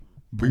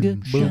Old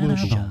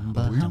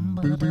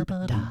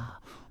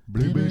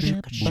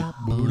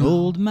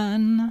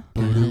man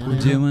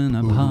doing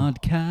a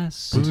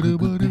podcast.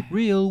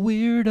 Real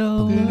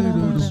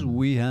weirdos.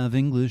 We have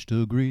English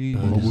degrees.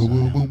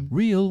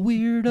 Real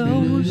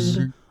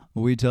weirdos.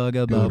 We talk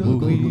about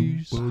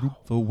movies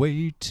for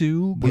way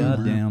too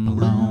goddamn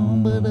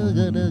long.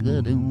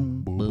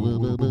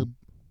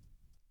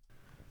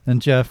 And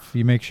Jeff,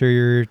 you make sure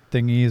your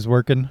thingy is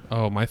working?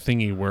 Oh, my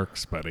thingy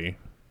works, buddy.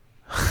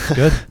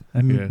 Good.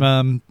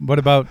 And what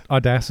about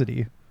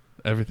Audacity?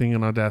 Everything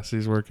in Audacity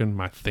is working.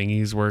 My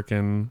thingy's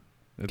working.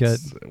 Good.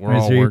 We're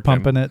all Are you working.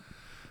 pumping it?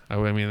 I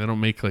mean, they don't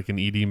make like an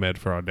ED med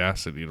for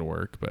Audacity to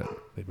work, but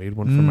they made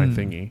one for my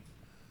thingy.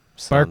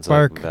 Bark,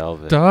 bark. Like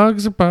Velvet.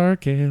 Dogs are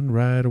barking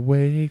right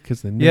away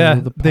because they know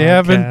the podcast they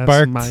haven't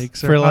barked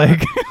mics are for hot.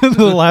 like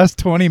the last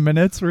 20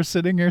 minutes. We're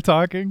sitting here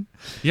talking.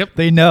 Yep.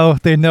 They know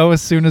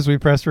as soon as we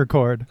press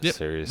record. Yep.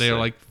 Seriously. They're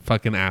like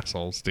fucking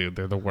assholes, dude.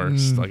 They're the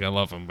worst. Like, I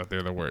love them, but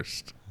they're the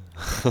worst.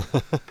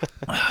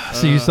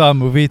 So you saw a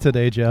movie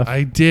today, Jeff?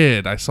 I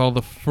did. I saw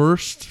the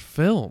first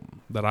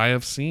film that I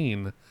have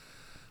seen.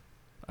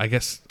 I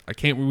guess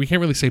we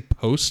can't really say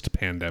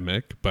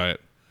post-pandemic,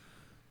 but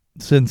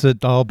Since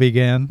it all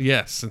began.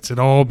 yes, since it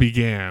all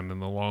began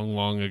in the long,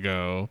 long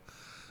ago.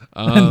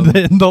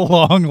 In the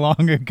long,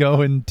 long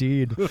ago,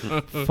 indeed.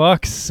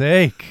 Fuck's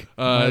sake.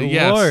 My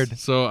yes. Lord.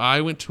 So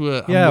I went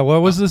to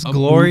What was this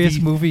glorious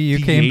movie you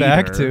came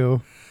back theater,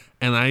 to?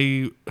 and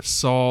I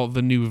saw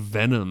the new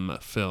Venom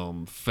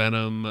film,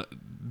 Venom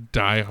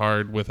Die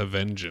Hard with a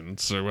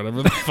Vengeance, or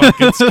whatever the fuck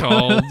it's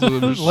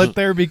called. Let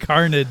There Be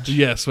Carnage.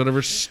 Yes,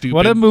 whatever stupid.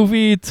 What a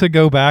movie to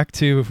go back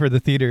to for the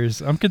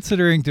theaters. I'm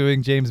considering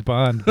doing James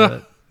Bond,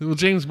 but Well,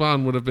 James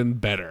Bond would have been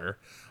better.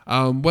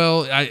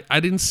 Well, I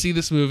didn't see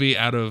this movie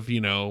out of,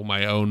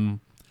 my own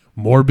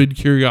morbid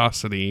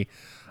curiosity.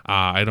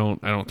 I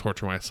don't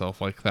torture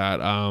myself like that.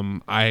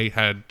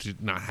 I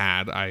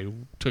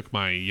took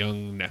my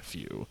young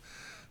nephew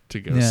to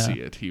go see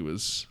it. He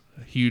was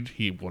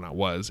he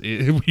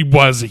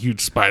was a huge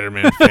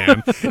Spider-Man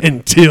fan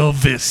until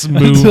this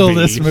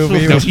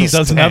movie. Which he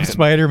doesn't have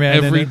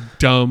Spider-Man Every in it.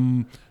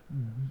 dumb,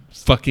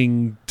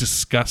 fucking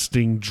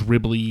disgusting,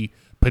 dribbly,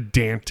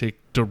 pedantic,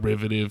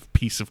 derivative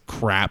piece of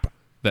crap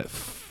that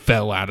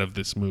fell out of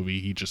this movie,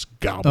 he just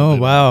gobbled. Oh,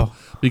 wow. up.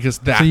 Because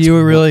that's So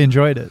you really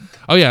enjoyed it.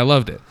 Oh yeah, I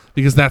loved it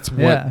because that's what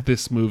Yeah.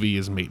 this movie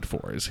is made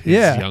for. Is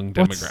his young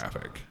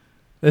demographic.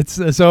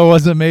 So it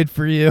wasn't made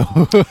for you.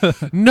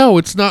 No,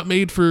 it's not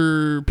made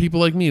for people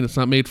like me. And it's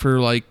not made for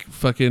like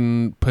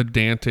fucking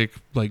pedantic,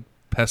 like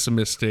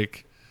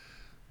pessimistic,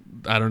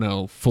 I don't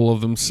know, full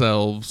of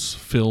themselves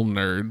film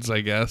nerds,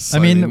 I guess. I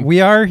mean, we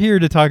are here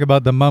to talk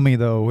about The Mummy,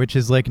 though, which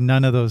is like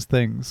none of those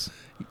things.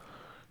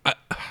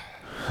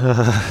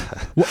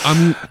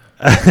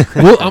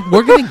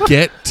 We're gonna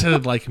get to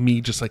like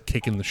me just like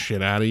kicking the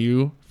shit out of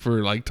you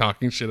for like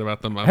talking shit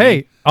about the Mummy.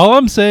 Hey, all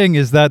I'm saying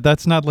is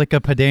that's not like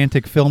a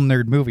pedantic film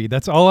nerd movie.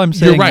 That's all I'm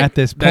saying at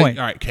this point.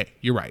 All right, okay,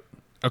 you're right.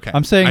 Okay,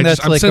 I'm saying I'm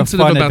like sensitive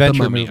a fun about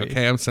adventure the Mummy. movie.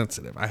 Okay, I'm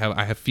sensitive. I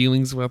have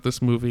feelings about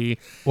this movie.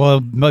 Well,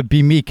 it might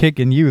be me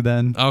kicking you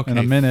then Okay, in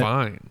a minute.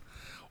 fine.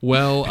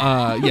 Well,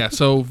 yeah.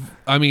 So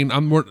I mean,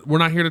 we're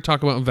not here to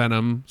talk about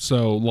Venom.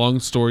 So long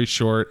story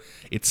short,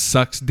 it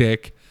sucks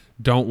dick.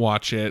 Don't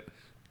watch it.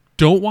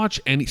 Don't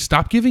watch any.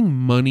 Stop giving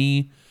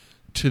money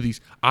to these.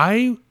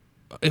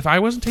 If I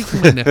wasn't taking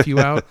my nephew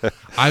out,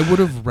 I would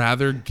have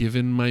rather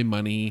given my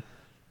money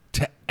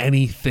to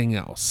anything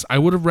else. I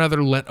would have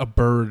rather let a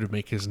bird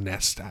make his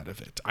nest out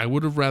of it. I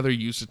would have rather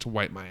used it to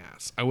wipe my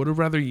ass. I would have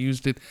rather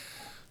used it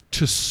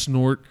to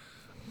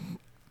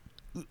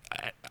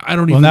I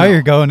don't even. Well, now know.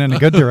 you're going in a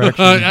good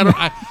direction.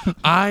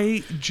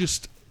 I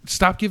just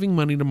stop giving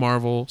money to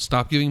Marvel.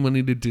 Stop giving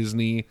money to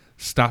Disney.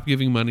 Stop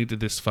giving money to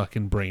this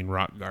fucking brain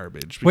rot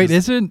garbage. Wait,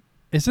 isn't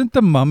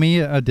The Mummy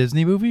a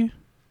Disney movie?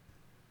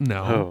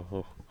 No.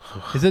 Oh.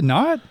 Is it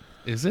not?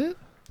 Is it?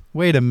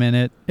 Wait a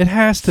minute. It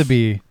has to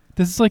be.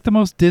 This is like the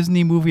most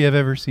Disney movie I've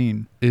ever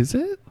seen. Is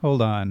it?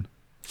 Hold on.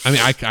 I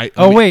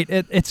mean, Wait.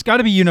 It's got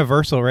to be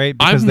Universal, right?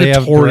 I'm they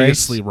have the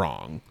notoriously rights.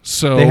 wrong.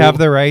 So They have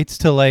the rights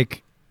to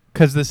like,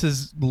 because this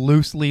is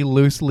loosely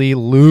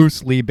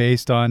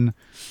based on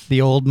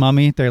the old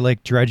Mummy. They're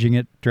like dredging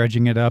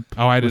it up.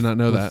 Oh, I did not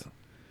know that.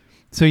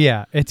 So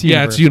yeah, it's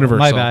Universal. Yeah, it's Universal.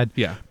 My bad.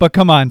 Yeah. But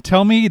come on,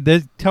 tell me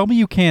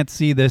you can't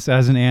see this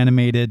as an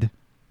animated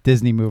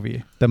Disney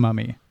movie, The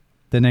Mummy,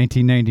 the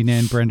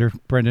 1999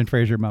 Brendan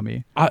Fraser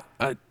Mummy. I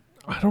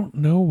don't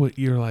know what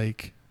you're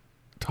like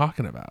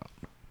talking about.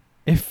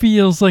 It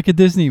feels like a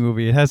Disney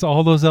movie. It has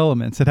all those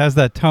elements. It has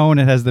that tone.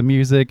 It has the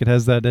music. It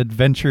has that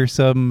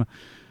adventuresome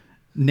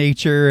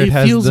nature. It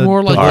has feels the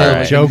more like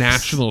a jokes.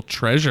 National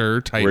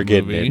Treasure type We're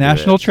getting movie. into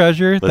National it.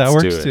 Treasure. Let's that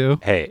works do it. too.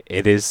 Hey,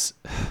 it is.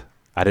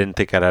 I didn't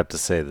think I'd have to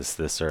say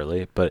this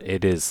early, but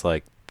it is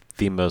like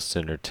the most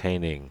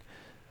entertaining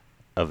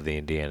of the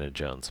Indiana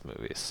Jones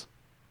movies.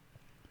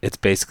 It's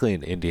basically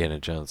an Indiana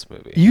Jones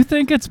movie. You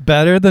think it's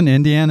better than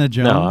Indiana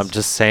Jones? No, I'm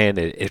just saying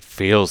it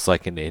feels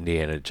like an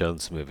Indiana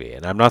Jones movie.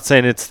 And I'm not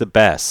saying it's the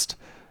best.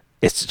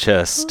 It's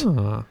just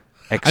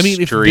I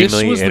mean, if this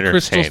extremely was the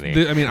Crystal,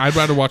 entertaining. I mean, I'd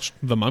rather watch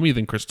The Mummy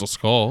than Crystal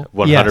Skull.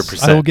 100%.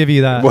 Yes, I will give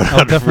you that.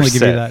 I'll definitely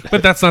give you 100%. that.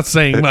 But that's not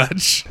saying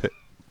much.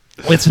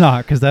 It's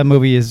not, because that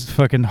movie is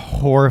fucking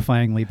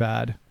horrifyingly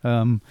bad.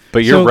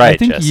 But you're so right, I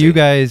think Jesse. you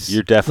guys,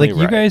 You're definitely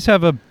you right. guys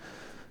have a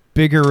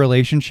bigger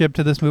relationship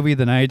to this movie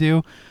than I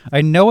do.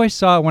 I know I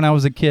saw it when I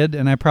was a kid,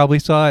 and I probably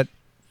saw it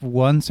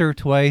once or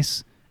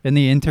twice in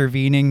the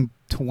intervening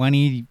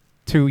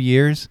 22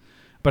 years,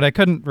 but I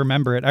couldn't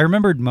remember it. I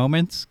remembered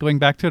moments going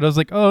back to it. I was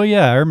like, oh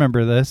yeah, I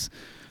remember this,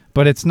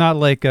 but it's not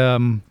like I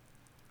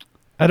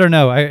don't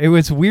know. It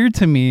was weird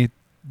to me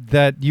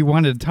that you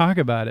wanted to talk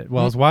about it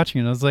while I was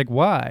watching it. I was like,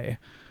 why?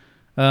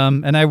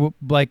 And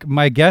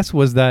my guess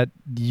was that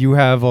you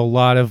have a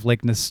lot of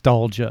like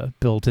nostalgia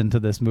built into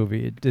this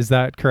movie. Is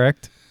that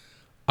correct?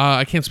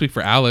 I can't speak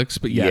for Alex,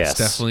 but yes, Yes.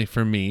 definitely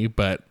for me.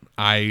 But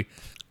I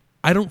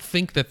don't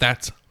think that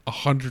that's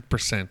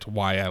 100%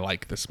 why I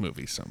like this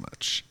movie so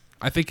much.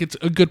 I think it's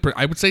a good.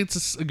 I would say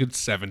it's a good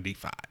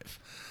 75.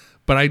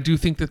 But I do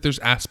think that there's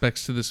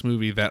aspects to this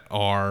movie that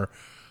are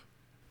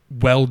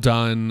well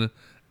done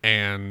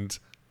and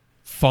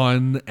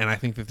fun, and I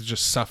think that it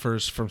just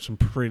suffers from some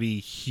pretty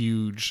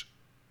huge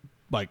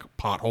like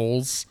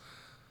potholes,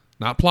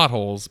 not plot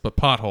holes, but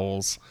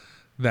potholes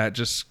that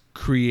just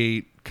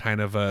create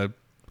kind of a,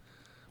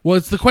 well,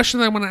 it's the question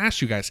that I want to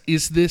ask you guys.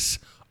 Is this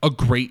a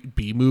great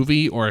B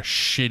movie or a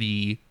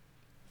shitty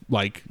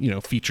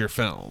feature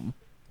film?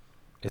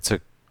 It's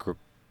a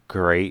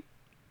great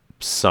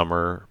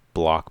summer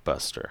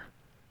blockbuster.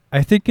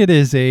 I think it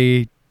is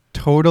a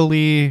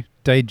totally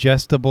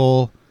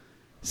digestible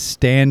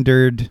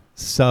standard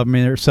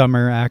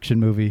summer action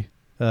movie.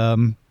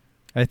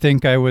 I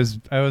think I was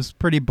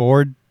pretty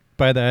bored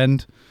by the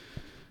end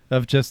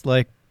of just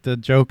like the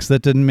jokes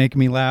that didn't make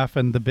me laugh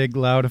and the big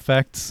loud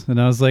effects,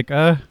 and I was like,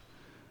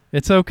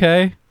 it's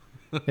okay.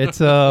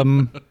 It's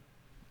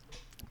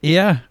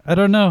yeah, I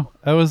don't know.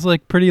 I was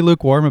like pretty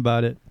lukewarm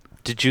about it.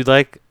 Did you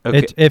like?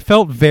 Okay. It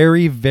felt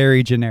very,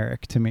 very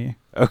generic to me.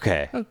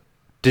 Okay.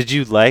 Did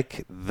you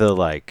like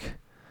the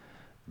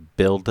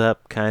build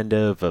up kind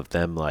of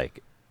them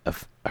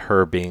of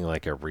her being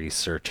like a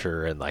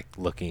researcher and like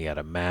looking at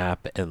a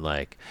map and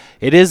like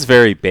it is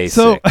very basic.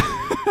 So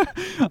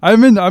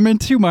I'm in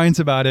two minds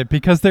about it,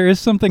 because there is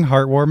something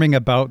heartwarming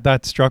about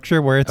that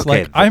structure where it's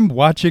Okay, like I'm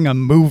watching a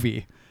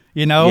movie,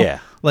 you know? Yeah.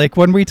 Like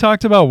when we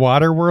talked about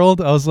Waterworld,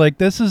 I was like,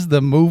 this is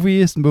the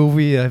moviest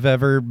movie I've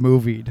ever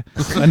movied.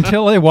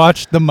 Until I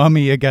watched The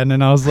Mummy again,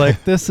 and I was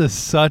like, this is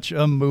such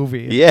a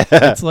movie. Yeah.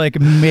 It's like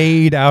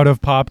made out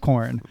of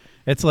popcorn.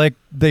 It's like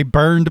they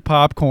burned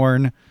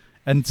popcorn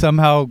and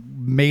somehow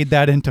made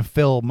that into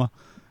film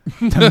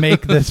to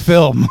make this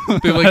film.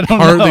 They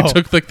they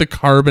took like the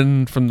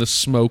carbon from the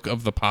smoke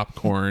of the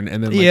popcorn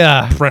and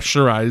then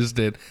pressurized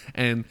it,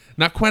 and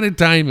not quite a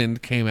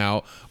diamond came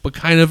out, but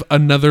kind of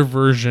another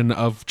version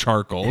of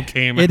charcoal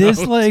came out. It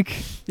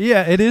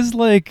is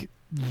like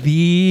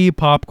the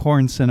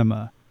popcorn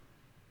cinema.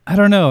 I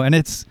don't know, and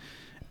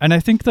I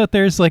think that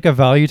there's like a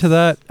value to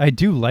that. I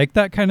do like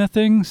that kind of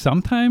thing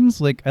sometimes.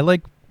 Like I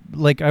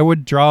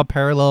would draw a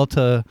parallel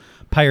to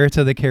Pirates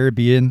of the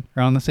Caribbean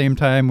around the same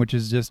time, which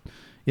is just,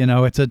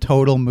 it's a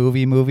total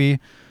movie.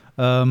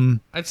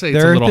 I'd say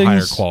it's a little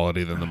higher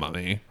quality than The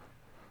Mummy.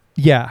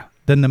 Yeah,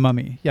 than The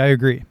Mummy. Yeah, I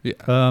agree.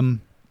 Yeah.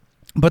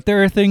 But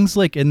there are things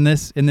like in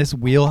this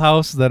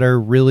wheelhouse that I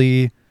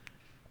really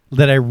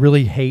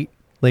hate.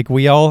 Like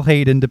we all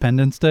hate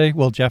Independence Day.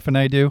 Well, Jeff and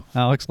I do.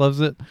 Alex loves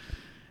it.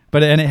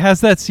 And it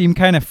has that same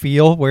kind of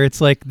feel where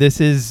it's like,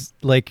 this is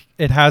like,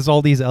 it has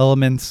all these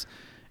elements.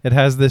 It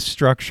has this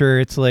structure.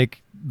 It's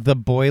like the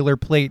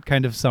boilerplate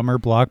kind of summer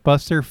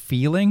blockbuster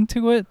feeling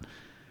to it.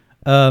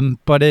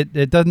 But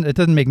it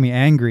doesn't make me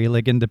angry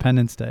like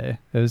Independence Day.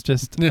 It was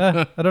just,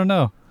 I don't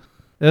know.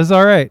 It was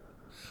all right.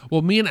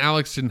 Well, me and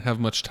Alex didn't have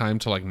much time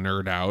to like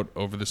nerd out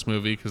over this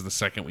movie, because the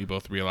second we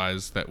both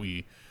realized that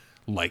we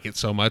like it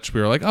so much,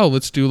 we were like, oh,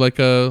 let's do like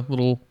a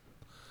little,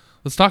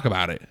 let's talk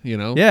about it, Yeah,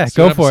 let's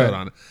go for it.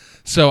 On it.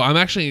 So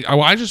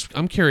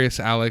I'm curious,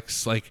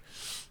 Alex, like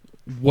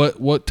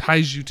what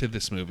ties you to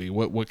this movie?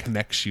 What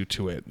connects you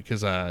to it?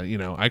 Because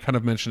I kind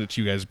of mentioned it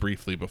to you guys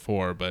briefly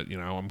before, but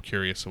I'm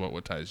curious about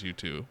what ties you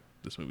to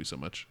this movie so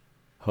much.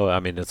 Oh,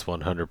 I mean, it's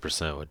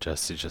 100% what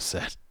Jesse just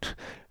said.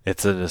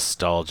 It's a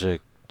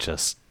nostalgic,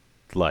 just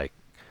like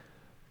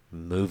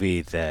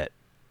movie that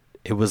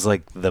it was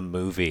like the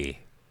movie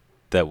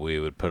that we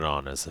would put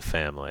on as a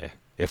family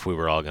if we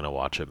were all going to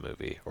watch a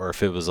movie, or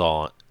if it was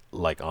all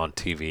like on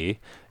TV,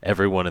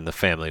 everyone in the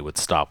family would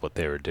stop what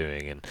they were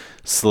doing and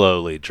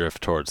slowly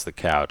drift towards the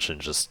couch and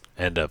just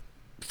end up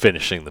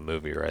finishing the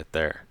movie right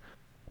there.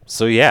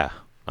 So yeah,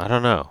 I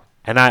don't know.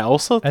 And I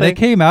also think... And it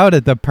came out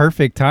at the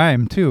perfect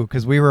time, too,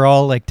 because we were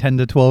all like 10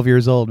 to 12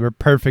 years old. We're a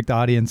perfect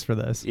audience for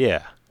this.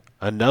 Yeah.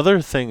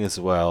 Another thing as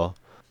well,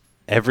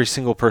 every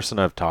single person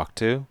I've talked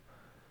to,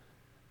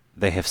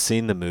 they have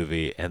seen the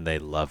movie and they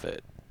love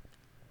it.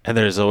 And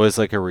there's always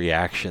like a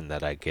reaction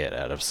that I get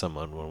out of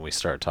someone when we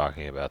start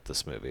talking about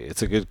this movie.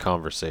 It's a good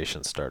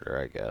conversation starter,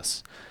 I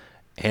guess.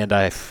 And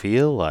I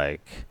feel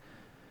like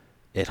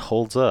it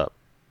holds up.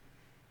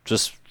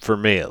 Just for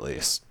me, at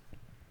least.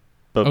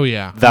 But Oh,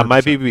 yeah, that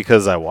might be 100%.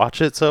 because I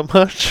watch it so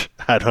much.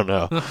 I don't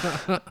know.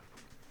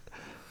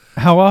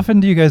 How often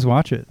do you guys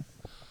watch it?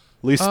 At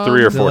least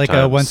 3 or Is it 4 like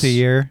times. once a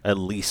year? At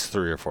least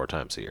 3 or 4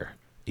 times a year.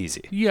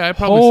 Easy. Yeah, I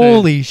probably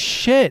Holy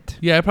shit!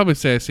 Yeah, I probably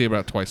say I see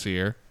about twice a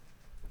year.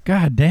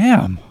 God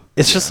damn.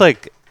 It's just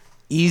like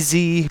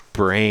easy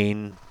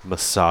brain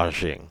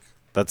massaging.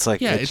 That's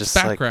like Yeah, it it's just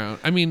background.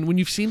 I mean, when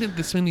you've seen it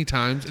this many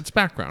times, it's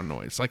background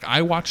noise. Like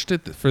I watched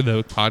it for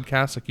the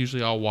podcast. Like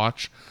usually I'll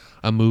watch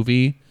a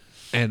movie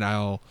and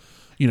I'll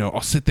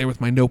sit there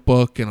with my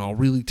notebook and I'll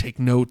really take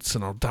notes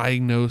and I'll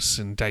diagnose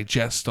and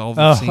digest all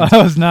the Oh, scenes.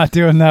 I was not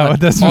doing that with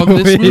this On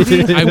movie. this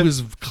movie, I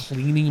was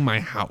cleaning my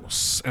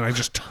house and I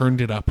just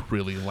turned it up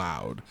really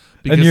loud.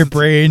 And your it's-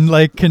 brain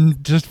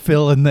can just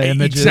fill in the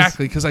images.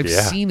 Exactly, because I've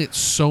Yeah. seen it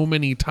so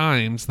many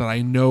times that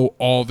I know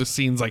all the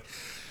scenes. Like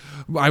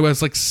I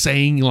was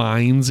saying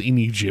lines in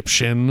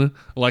Egyptian,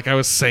 like I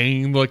was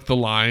saying the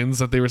lines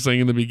that they were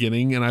saying in the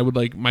beginning, and I would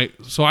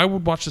so I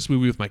would watch this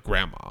movie with my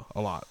grandma a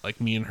lot. Like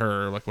me and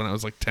her, like when I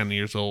was 10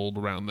 years old,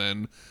 around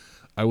then,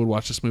 I would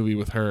watch this movie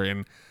with her,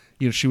 and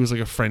she was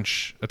a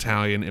French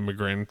Italian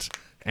immigrant,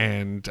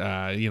 and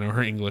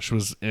her English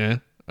was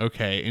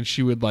okay, and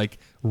she would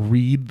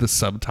read the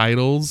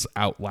subtitles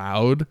out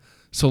loud.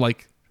 So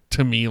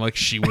to me,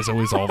 she was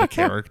always all the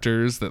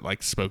characters that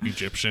spoke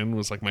Egyptian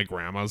was my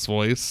grandma's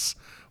voice.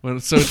 So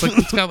it's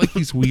it's got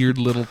these weird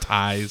little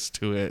ties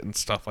to it and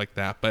stuff like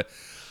that. But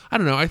I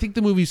don't know. I think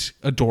the movie's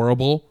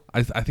adorable.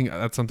 I think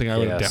that's something I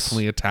would Yes.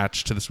 definitely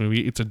attach to this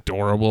movie. It's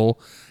adorable.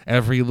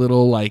 Every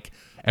little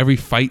every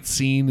fight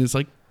scene is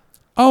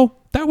oh,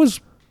 that was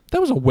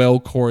a well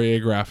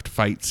choreographed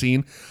fight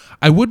scene.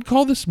 I would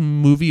call this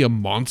movie a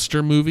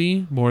monster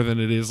movie more than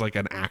it is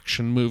an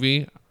action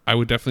movie. I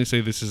would definitely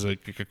say this is a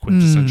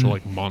quintessential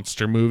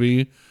monster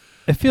movie.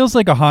 It feels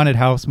like a haunted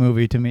house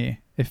movie to me.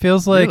 It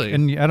feels like, Really?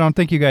 and I don't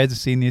think you guys have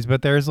seen these,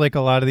 but there's a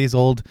lot of these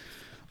a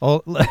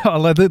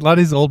lot of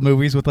these old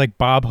movies with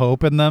Bob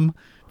Hope in them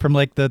from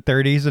the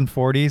 30s and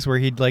 40s where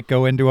he'd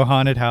go into a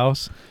haunted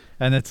house.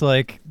 And it's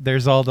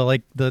there's all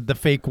the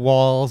fake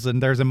walls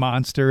and there's a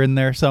monster in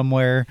there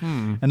somewhere,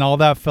 and all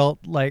that felt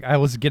like I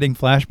was getting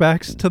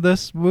flashbacks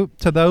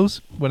to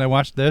those when I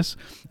watched this,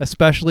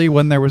 especially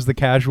when there was the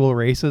casual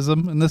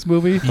racism in this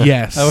movie.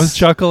 Yes. I was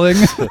chuckling.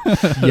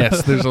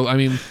 Yes, it's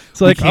It's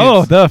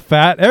the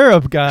fat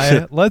Arab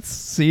guy. Let's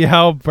see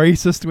how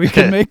racist we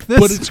can make this.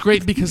 But it's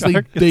great because they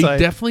archetype.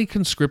 definitely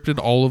conscripted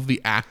all of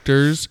the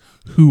actors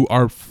who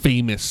are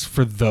famous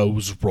for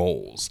those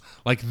roles.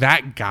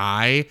 That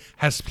guy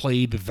has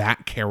played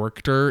that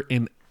character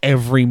in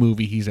every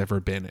movie he's ever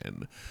been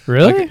in.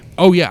 Really?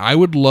 Oh yeah, I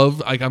would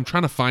love. I'm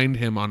trying to find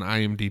him on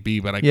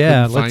IMDb, but I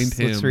couldn't find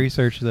him. Let's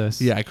research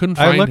this. Yeah, I couldn't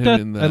find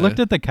him. I looked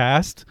at the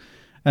cast,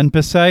 and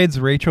besides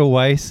Rachel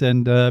Weisz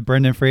and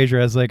Brendan Fraser,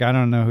 I was I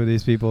don't know who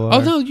these people are.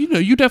 Oh no,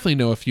 you definitely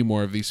know a few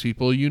more of these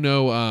people.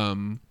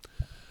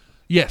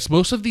 Yes,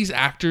 most of these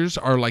actors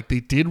are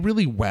they did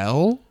really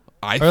well.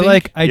 I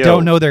think. I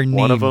don't know their names.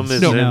 One of them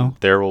is in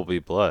There Will Be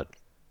Blood.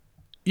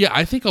 Yeah,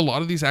 I think a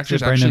lot of these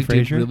actors Brendan actually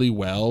did Fraser? really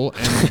well,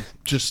 and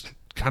just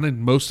kind of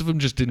most of them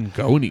just didn't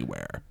go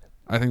anywhere.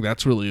 I think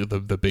that's really the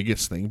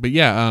biggest thing. But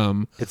yeah,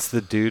 It's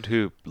the dude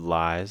who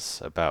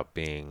lies about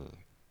being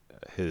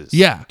his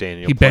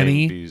Daniel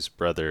Benny. Plainview's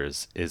brother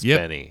is Yep.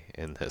 Benny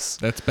in this.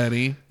 That's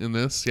Benny in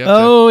this. Yep.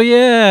 Oh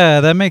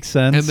yeah, that makes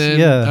sense. And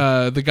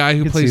then the guy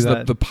who Could plays see the,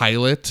 that. the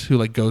pilot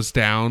who goes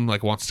down,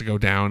 wants to go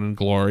down in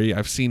glory.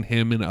 I've seen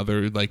him in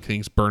other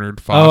things.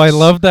 Bernard Fox. Oh, I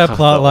love that The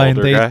plot line.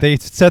 older guy? They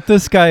set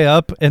this guy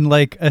up in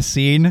a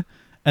scene,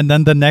 and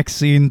then the next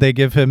scene they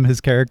give him his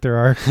character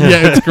arc.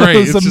 Yeah, it's great.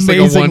 It's It's just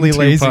amazingly a 1-2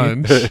 lazy.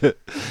 punch.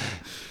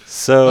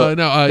 So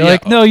They're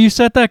no, you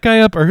set that guy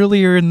up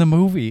earlier in the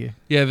movie.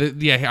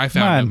 I found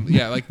Come him. on.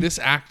 Yeah, this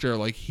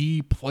actor,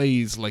 he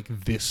plays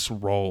this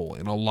role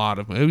in a lot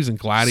of. He was in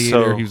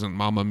Gladiator. So- He was in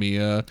Mamma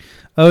Mia.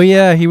 Oh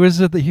yeah, he was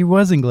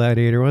in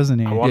Gladiator, wasn't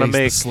he? I wanna He's the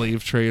make-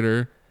 slave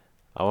trader.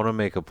 I want to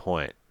make a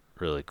point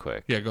really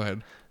quick. Yeah, go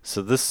ahead.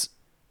 So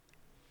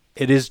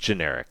it is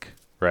generic,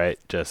 right,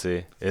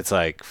 Jesse? It's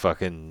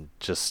fucking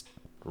just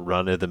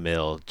run of the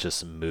mill,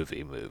 just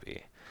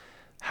movie.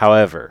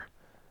 However,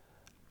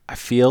 I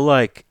feel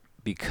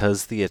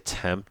because the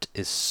attempt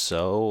is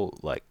so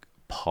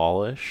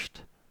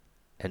polished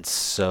and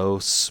so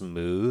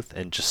smooth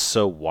and just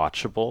so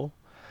watchable,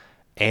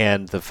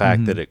 and the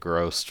fact that it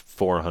grossed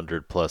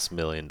 $400+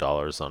 million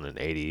on an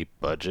 80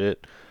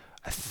 budget,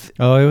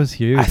 Oh, it was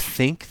huge. I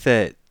think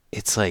that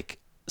it's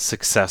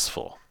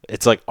successful.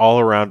 It's all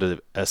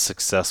around a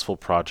successful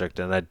project,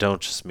 and I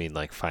don't just mean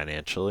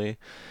financially.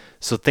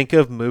 So think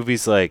of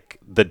movies like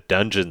the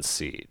Dungeon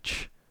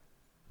Siege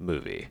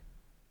movie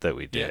that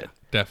we did. Yeah,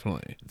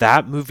 definitely.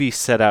 That movie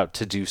set out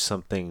to do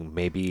something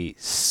maybe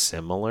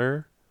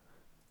similar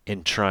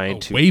in trying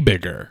to Way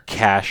bigger.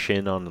 cash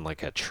in on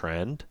a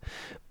trend,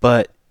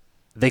 but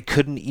they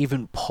couldn't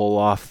even pull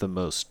off the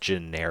most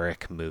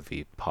generic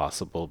movie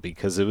possible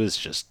because it was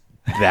just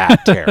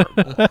that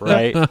terrible,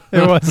 right?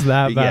 It was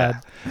that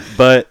bad.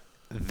 But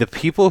the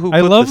people who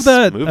I put love this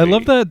that. movie, I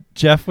love that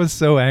Jeff was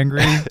so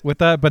angry with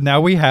that, but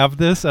now we have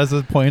this as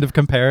a point of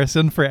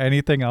comparison for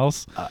anything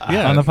else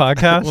on the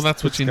podcast. Well,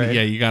 that's what you great. need.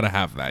 Yeah, you got to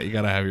have that. You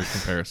got to have your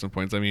comparison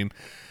points. I mean,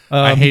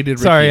 I hated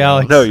Ricky Sorry,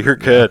 Allen. Alex. No, you're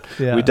good.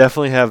 Yeah. We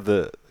definitely have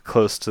the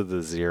close to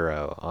the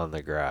 0 on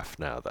the graph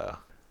now, though.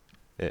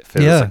 It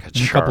feels Yeah, like a in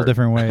chart. a couple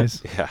different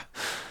ways. Yeah.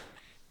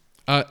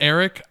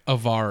 Eric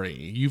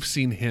Avari. You've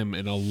seen him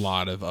in a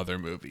lot of other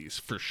movies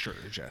for sure,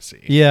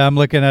 Jesse. Yeah, I'm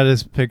looking at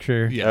his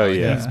picture. Yeah, Oh, like,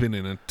 yeah. he's been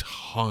in a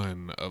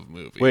ton of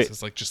movies. Wait.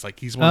 It's like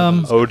he's one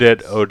of those.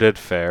 Oded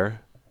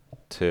Fair,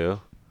 too.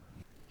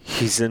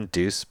 He's in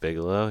Deuce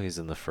Bigelow. He's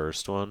in the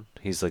first one.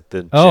 He's like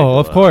the Oh,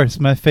 of gigolo. course,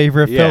 my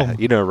favorite Yeah, film.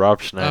 you know Rob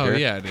Schneider. Oh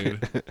yeah,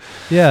 dude.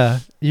 Yeah,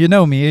 you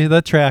know me.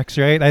 That tracks,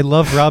 right? I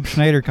love Rob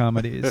Schneider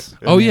comedies.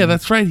 Oh yeah,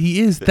 that's right. He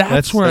is.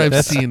 That's where I've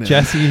that's seen it.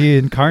 Jesse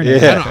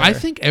incarnate. Yeah. I, don't know, I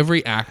think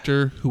every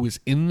actor who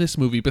is in this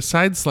movie,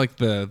 besides like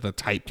the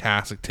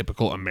typecast, like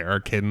typical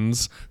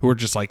Americans who are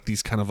just like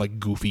these kind of like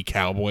goofy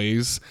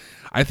cowboys,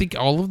 I think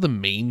all of the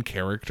main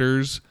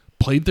characters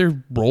played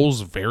their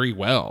roles very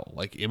well.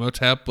 Like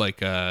Imhotep, like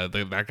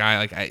that guy,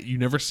 like you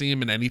never see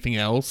him in anything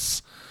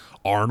else.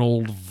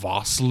 Arnold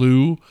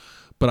Vosloo,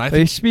 but I Are you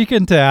think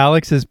speaking to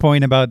Alex's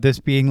point about this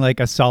being like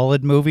a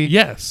solid movie?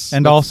 yes,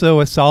 And that's-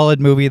 also a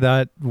solid movie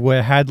that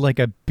had like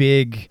a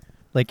big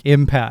like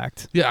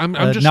impact. yeah, I'm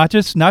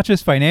just not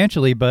just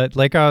financially, but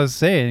like I was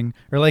saying,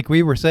 or like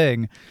we were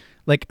saying,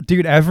 like,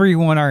 dude,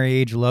 everyone our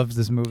age loves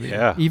this movie.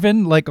 Yeah.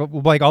 Even like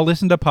I'll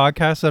listen to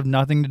podcasts that have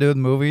nothing to do with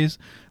movies,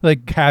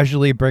 like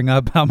casually bring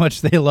up how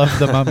much they love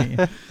The Mummy.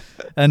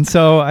 And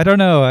so I don't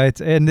know.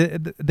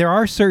 There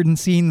are certain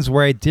scenes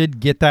where I did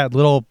get that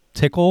little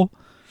tickle,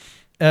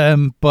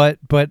 but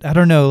I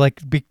don't know.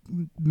 Like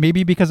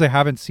maybe because I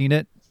haven't seen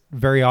it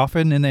very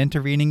often in the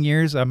intervening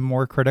years, I'm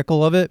more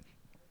critical of it.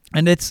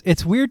 And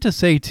it's weird to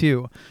say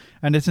too,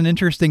 and it's an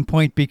interesting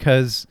point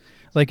because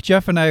like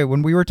Jeff and I,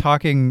 when we were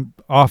talking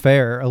off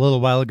air a little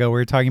while ago, we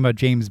were talking about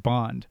James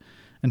Bond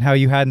and how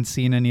you hadn't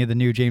seen any of the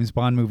new James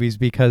Bond movies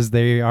because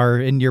they are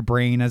in your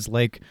brain as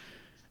like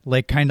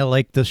kind of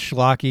like the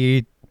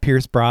schlocky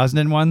Pierce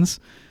Brosnan ones.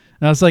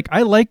 And I was like,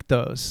 I like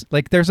those.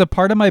 Like there's a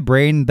part of my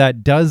brain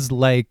that does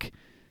like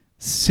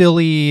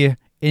silly,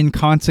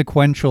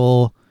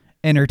 inconsequential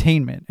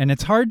entertainment. And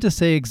it's hard to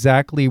say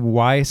exactly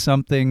why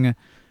something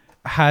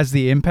has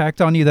the impact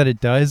on you that it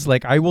does.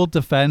 Like I will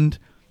defend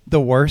the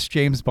worst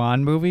James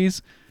Bond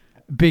movies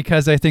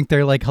because I think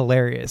they're like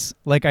hilarious.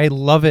 Like I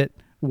love it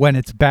when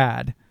it's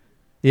bad,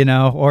 you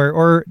know,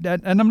 or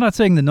and I'm not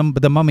saying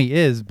the Mummy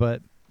is,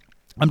 but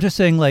I'm just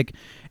saying like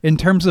in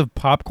terms of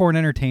popcorn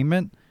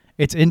entertainment,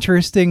 it's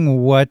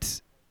interesting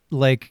what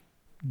like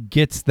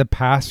gets the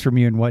pass from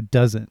you and what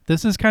doesn't.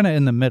 This is kind of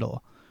in the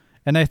middle.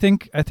 And I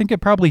think it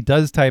probably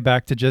does tie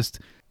back to just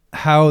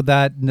how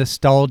that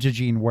nostalgia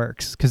gene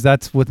works, because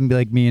that's with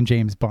like me and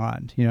James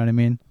Bond. You know what I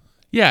mean?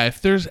 yeah.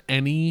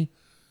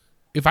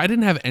 If I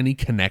didn't have any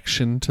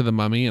connection to The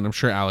Mummy, and I'm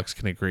sure Alex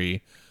can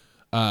agree,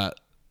 I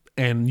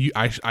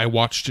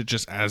watched it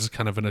just as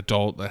kind of an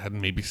adult that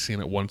hadn't maybe seen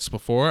it once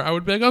before, I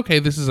would be like, okay,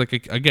 this is like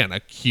a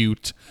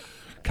cute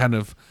kind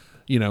of,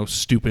 you know,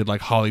 stupid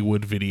like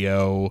Hollywood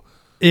video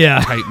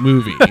type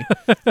movie,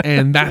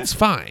 and that's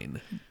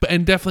fine.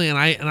 And definitely, and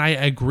I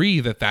agree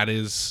that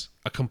is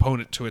a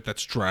component to it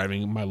that's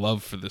driving my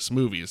love for this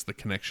movie is the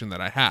connection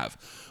that I have.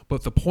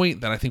 But the point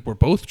that I think we're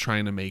both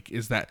trying to make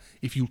is that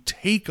if you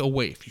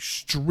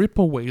strip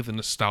away the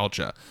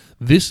nostalgia,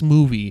 this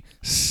movie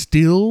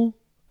still,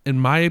 in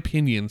my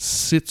opinion,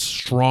 sits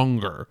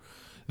stronger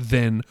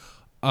than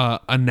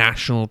a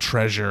National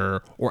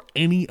Treasure or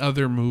any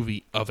other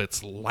movie of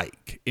its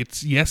like.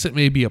 Yes, it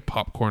may be a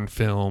popcorn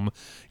film.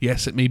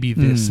 Yes, it may be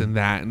this and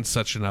that and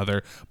such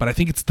another. But I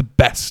think it's the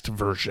best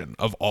version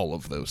of all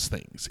of those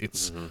things.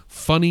 It's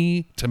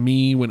funny to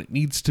me when it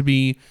needs to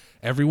be.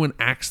 Everyone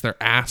acts their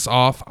ass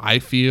off, I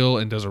feel,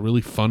 and does a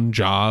really fun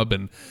job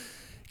and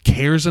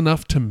cares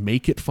enough to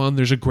make it fun.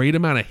 There's a great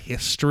amount of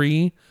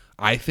history,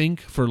 I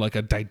think, for like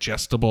a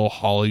digestible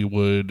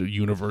Hollywood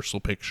Universal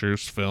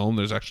Pictures film.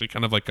 There's actually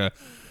kind of like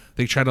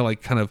they try to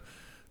like kind of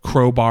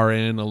crowbar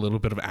in a little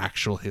bit of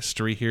actual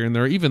history here and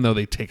there, even though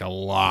they take a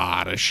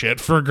lot of shit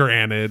for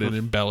granted and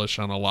embellish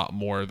on a lot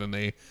more than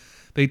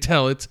they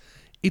tell.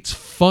 It's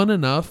fun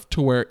enough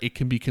to where it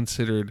can be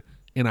considered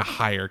in a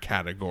higher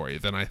category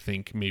than I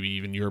think maybe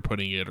even you're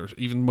putting it, or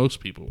even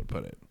most people would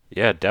put it.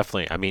 Yeah,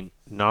 definitely. I mean,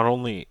 not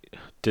only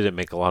did it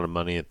make a lot of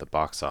money at the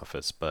box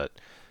office, but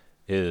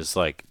it is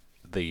like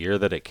the year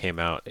that it came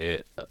out,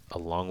 it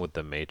along with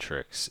The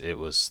Matrix, it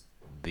was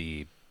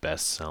the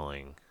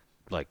best-selling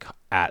like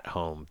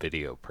at-home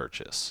video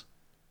purchase.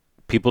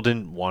 People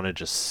didn't want to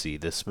just see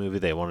this movie;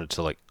 they wanted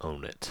to like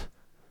own it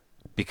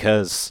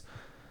because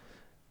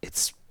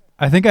it's.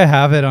 I think I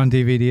have it on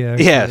DVD.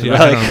 Actually. Yeah, Yeah,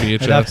 like, on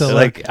I'd have to VHS.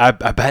 like I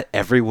bet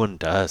everyone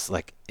does.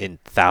 Like in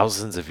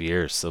thousands of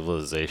years,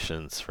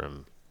 civilizations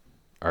from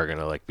are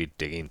gonna like be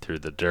digging through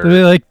the dirt.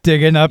 They're like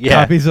digging up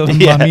Yeah. copies of the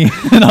Yeah. Mummy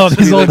in all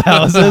these old Like, what the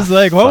houses.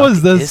 Like, what fuck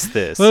was this? is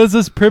this? What is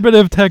this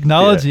primitive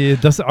technology?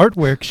 This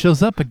artwork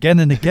shows up again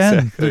and again.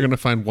 Exactly. They're gonna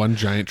find one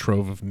giant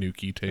trove of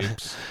Nuki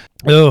tapes.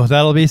 Oh,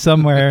 that'll be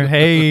somewhere.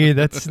 Hey,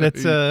 that's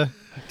a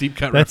Deep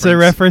cut. that's a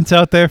reference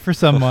out there for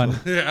someone.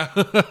 Yeah.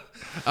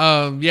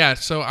 Yeah.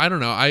 So I don't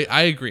know.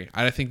 I agree.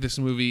 I think this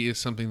movie is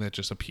something that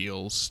just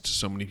appeals to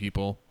so many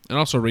people, and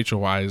also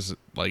Rachel Weisz,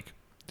 like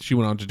she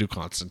went on to do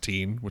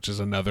Constantine, which is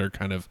another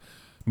kind of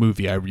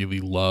movie I really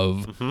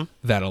love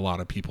that a lot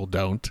of people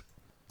don't.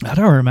 I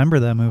don't remember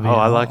that movie. Oh, at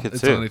I all. like it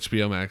It's too. on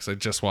HBO Max. I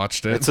just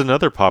watched it. It's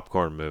another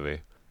popcorn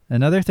movie.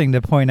 Another thing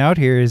to point out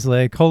here is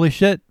like, holy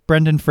shit,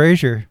 Brendan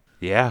Fraser.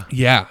 Yeah.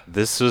 Yeah.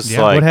 This was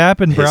Yeah, like what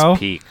happened, his bro?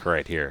 peak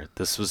right here.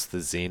 This was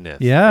the zenith.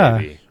 Yeah.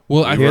 Baby.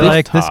 Well, I We You're were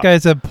think- like, this top.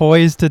 guy's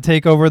poised to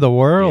take over the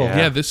world. Yeah.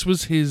 Yeah, this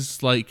was his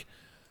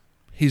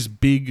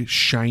big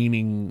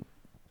shining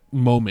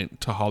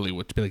moment to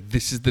Hollywood to be like,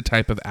 this is the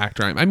type of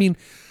actor I mean,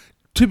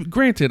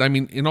 granted, I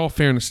mean, in all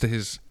fairness to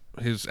his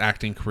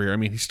acting career, I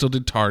mean, he still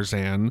did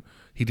Tarzan,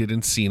 he did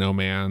Encino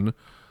Man,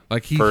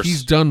 like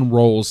he's done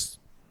roles.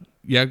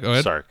 Yeah, go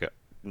ahead. Sorry.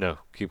 No,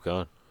 keep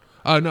going.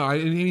 No, I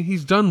mean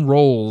he's done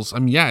roles. I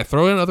mean, yeah,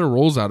 throw in other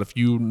roles out if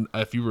you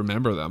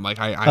remember them. Like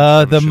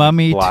I'm The sure-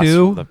 Mummy Blast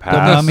 2, from the The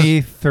Past.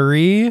 Mummy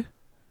 3,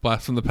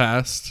 Blast from the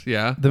Past.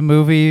 Yeah. the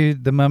movie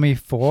The Mummy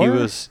 4. He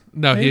was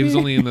No, he was Maybe?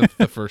 only in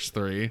the first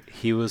three.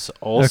 he was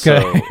also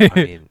Okay. I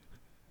mean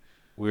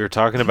we were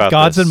talking about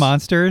Gods this. and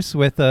Monsters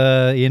with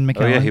Ian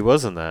McKellen. Oh yeah, he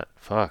was in that.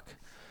 Fuck.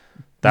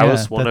 That Yeah,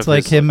 was one that's of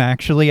like his, him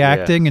actually yeah.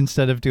 acting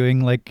instead of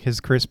doing like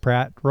his Chris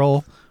Pratt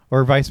role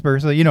or vice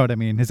versa. You know what I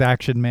mean? His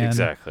action man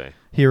Exactly.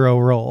 hero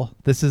role.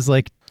 This is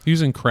like He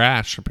was in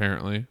Crash,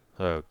 apparently.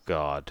 Oh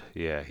God,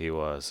 yeah, he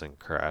was in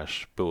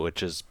Crash. But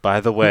which is, by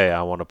the way,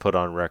 I want to put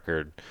on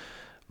record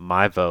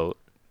my vote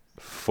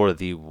for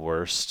the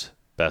worst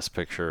Best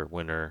Picture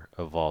winner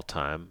of all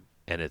time,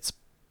 and it's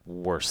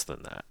worse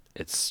than that.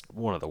 It's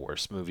one of the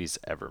worst movies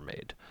ever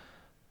made.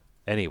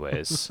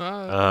 Anyways,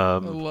 I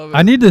love it.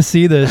 I need to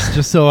see this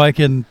just so I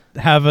can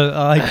have a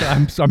like.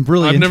 I'm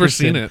really. I've never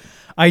interested. seen it.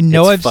 I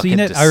know It's I've seen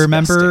fucking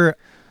it.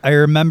 I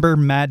remember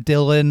Matt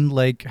Dillon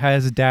like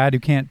has a dad who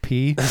can't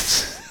pee.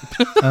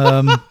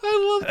 I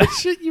love the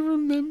shit you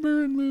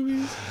remember in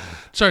movies.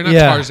 Sorry, not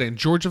Yeah. Tarzan.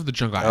 George of the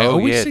Jungle. I Oh,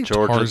 always yeah, say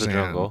George of the Tarzan.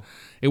 Jungle.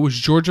 It was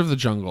George of the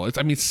Jungle.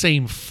 It's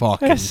same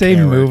fucking Yeah, same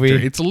character.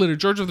 movie. It's literally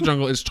George of the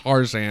Jungle is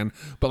Tarzan,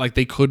 but like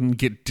they couldn't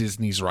get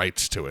Disney's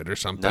rights to it or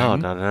something.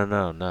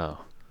 no.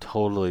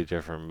 Totally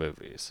different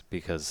movies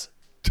because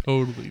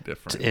Totally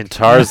different. in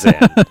Tarzan,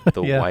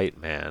 the Yeah.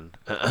 white man,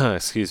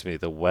 excuse me,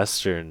 the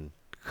Western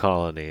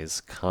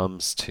colonies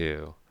comes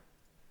to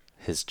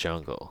his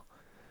jungle.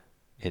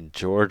 In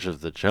George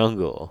of the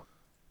Jungle,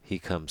 he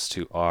comes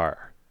to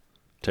our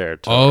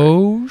territory.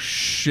 Oh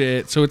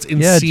shit! So it's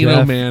Yeah, Encino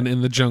Jeff. Man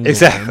in the jungle.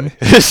 exactly. then.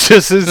 It's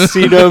just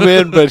Encino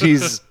Man, but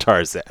he's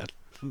Tarzan.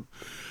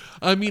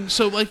 I mean,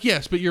 so like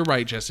yes, but you're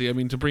right, Jesse. I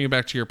mean, to bring it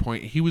back to your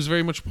point, he was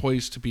very much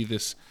poised to be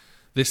this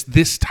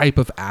type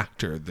of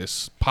actor,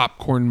 this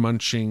popcorn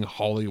munching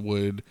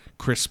Hollywood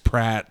Chris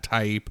Pratt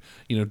type,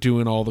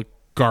 doing all the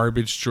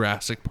garbage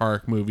Jurassic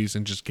Park movies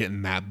and just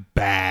getting that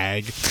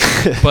bag,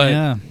 but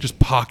Yeah. just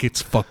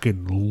pockets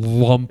fucking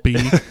lumpy.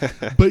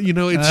 But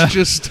it's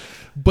just.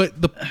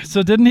 But the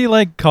So didn't he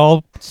like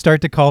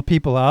start to call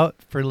people out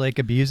for like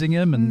abusing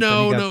him and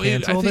then he got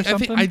canceled or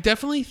something? I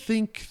definitely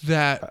think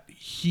that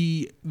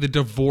the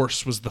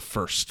divorce was the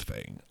first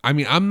thing. I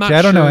mean, I'm not. See,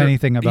 I don't know sure-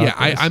 anything about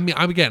Yeah, this. I mean,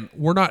 again,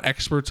 we're not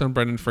experts on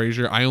Brendan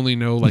Fraser. I only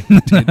know like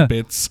the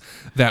tidbits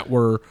that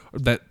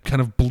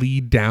kind of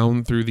bleed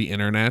down through the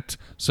internet.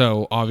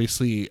 So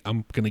obviously,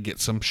 I'm gonna get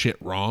some shit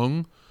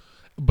wrong.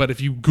 But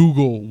if you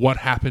Google what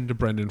happened to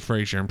Brendan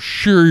Fraser, I'm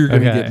sure you're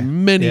going to Okay. get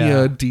many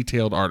Yeah.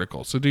 detailed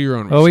articles. So do your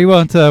own research.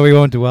 Well, we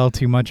won't dwell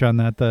too much on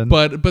that then.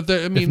 But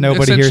I mean,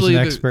 nobody here's essentially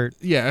an expert.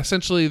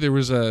 essentially there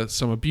was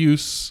some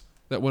abuse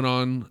that went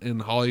on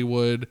in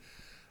Hollywood.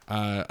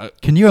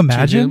 Can you to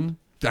imagine? him.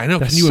 I know.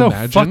 That's Can you so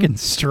imagine? fucking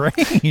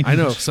strange. I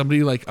know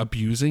somebody like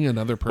abusing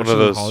another One person of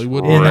in those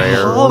Hollywood. In rare,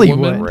 Hollywood.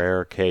 woman. rare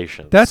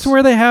occasions. That's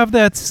where they have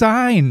that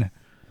sign.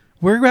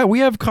 We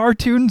have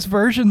cartoons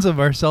versions of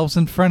ourselves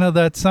in front of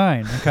that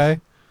sign. Okay,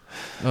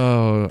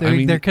 Oh,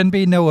 there can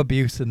be no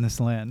abuse in this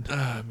land.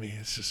 I mean,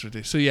 it's just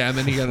ridiculous. So yeah, and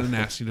then he got a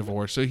nasty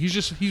divorce. So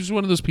he's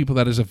one of those people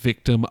that is a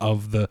victim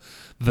of the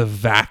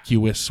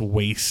vacuous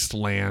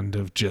wasteland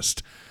of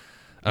just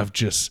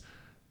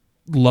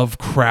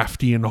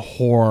Lovecraftian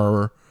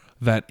horror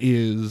that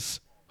is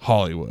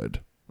Hollywood.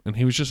 And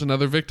he was just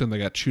another victim that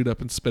got chewed up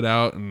and spit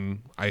out, and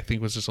I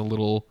think was just a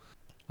little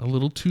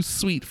too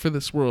sweet for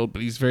this world.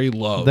 But he's very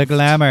loved. The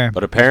glamour.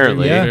 But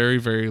apparently, Yeah. Very,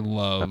 very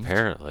loved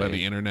Apparently. by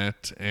the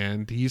internet,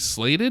 and he's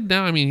slated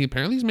now. I mean,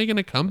 apparently he's making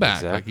a comeback.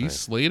 Exactly. Like he's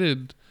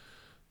slated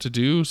to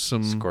do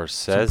some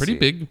Scorsese. pretty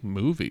big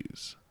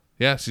movies.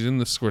 Yes, he's in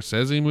the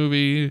Scorsese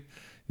movie,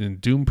 in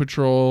Doom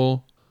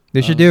Patrol.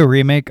 They should do a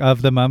remake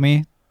of The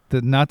Mummy,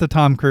 not the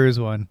Tom Cruise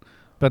one,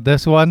 but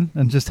this one,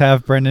 and just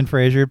have Brendan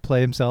Fraser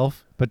play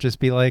himself, but just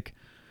be like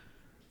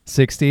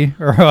 60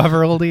 or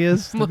however old he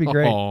is. That'd be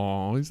great.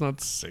 Oh, he's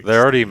not 60.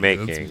 They're already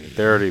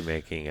That's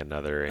making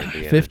another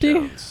Indiana 50?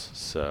 Jones.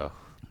 So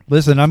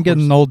Listen, I'm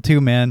getting old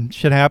too, man.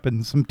 Shit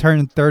happens. I'm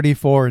turning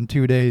 34 in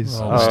 2 days.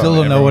 Oh, I still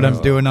don't know what I'm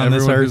everyone- doing on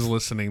this Everyone earth. who's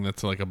listening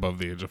that's like above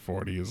the age of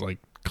 40 is like,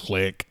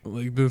 click.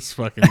 Like this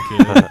fucking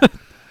kid.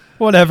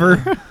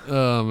 Whatever.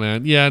 Oh,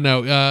 man. Yeah,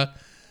 no.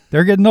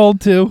 They're getting old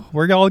too.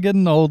 We're all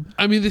getting old.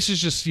 I mean, this is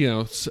just,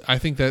 I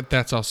think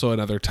that's also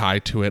another tie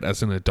to it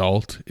as an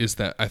adult is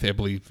that I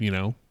believe,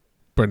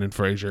 Brendan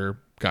Fraser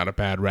got a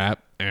bad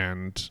rap,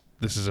 and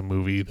this is a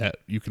movie that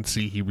you can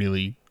see he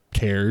really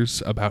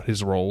cares about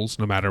his roles,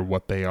 no matter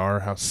what they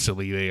are, how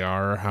silly they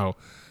are, how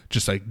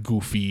just like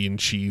goofy and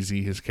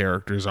cheesy his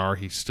characters are.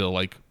 He still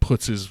like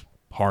puts his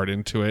heart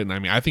into it. And I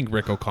mean, I think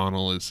Rick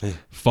O'Connell is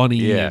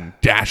funny and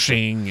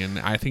dashing, and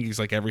I think he's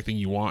like everything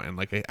you want in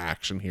like an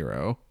action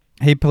hero.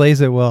 He plays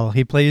it well.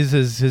 He plays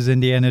his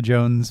Indiana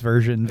Jones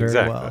version very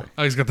well.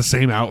 Oh, he's got the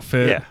same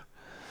outfit. yeah,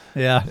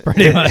 Yeah,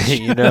 pretty much.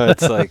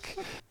 it's like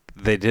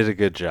they did a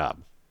good job.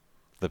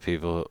 The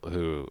people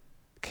who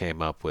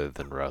came up with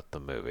and wrote the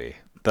movie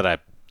that I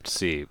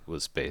see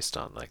was based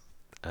on like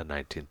a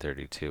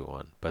 1932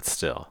 one, but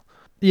still.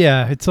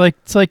 Yeah, it's like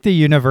the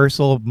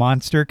Universal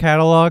monster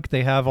catalog.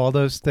 They have all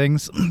those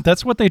things.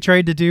 That's what they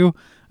tried to do,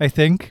 I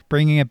think,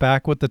 bringing it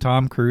back with the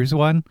Tom Cruise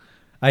one.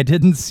 I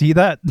didn't see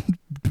that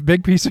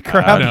big piece of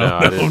crap.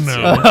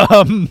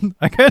 No.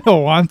 I kind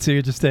of want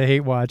to just to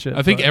hate watch it.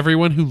 I think but-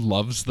 everyone who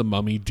loves The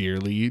Mummy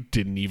dearly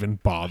didn't even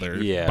bother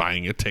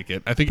buying a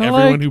ticket. I think but,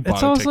 everyone like, who bought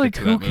it's a always ticket like,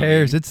 to who that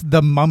cares? movie. It's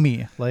The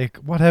Mummy. Like,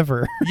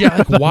 whatever. Yeah,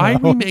 like why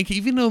know. remake it?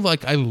 Even though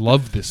like I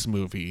love this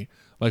movie,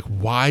 like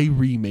why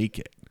remake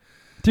it?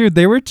 Dude,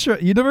 they were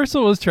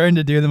Universal was trying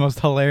to do the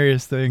most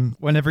hilarious thing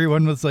when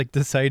everyone was like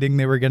deciding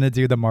they were gonna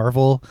do the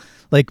Marvel,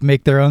 like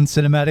make their own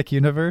cinematic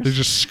universe. They're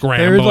just They were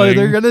scrambling. like,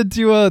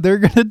 they're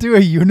gonna do a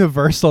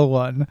Universal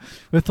one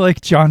with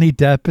like Johnny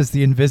Depp as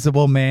the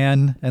Invisible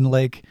Man and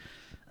like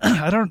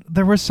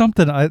there was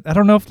something I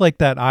don't know if like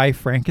that I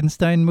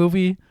Frankenstein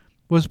movie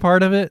was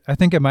part of it. I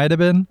think it might have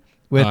been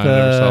with I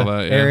never saw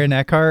that, yeah. Aaron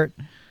Eckhart.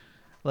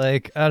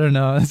 Like, I don't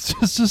know.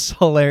 It's just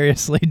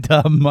hilariously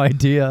dumb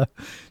idea.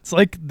 It's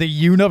like the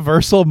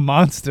Universal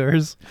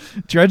monsters.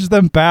 Dredge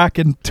them back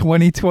in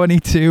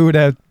 2022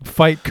 to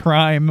fight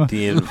crime.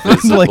 The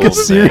Invisible Like a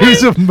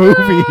series of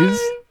movies.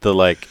 The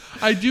like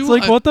I do It's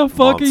like, what the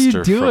fuck are you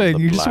Monster from doing?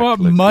 the You just Black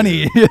want Lagoon.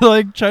 money. You're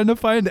like trying to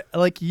find,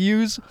 like,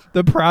 use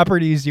the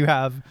properties you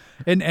have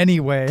in any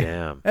way.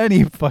 damn.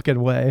 Any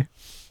fucking way.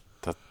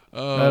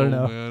 Oh, I don't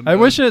know. man. I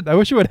wish it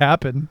would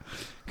happen.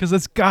 Because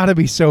it's got to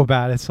be so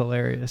bad. It's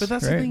hilarious. But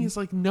that's right? the thing is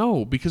like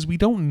no, because we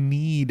don't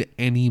need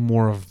any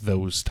more of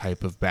those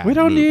type of bad. We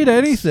don't need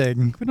movies.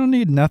 anything. We don't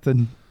need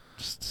nothing.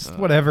 Just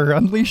whatever.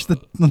 Unleash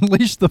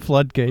the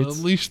floodgates.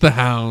 Unleash the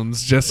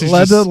hounds. Jesse's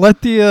Let just,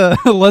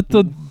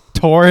 the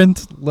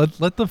torrent.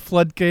 Let the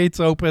floodgates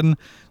open.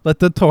 Let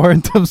the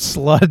torrent of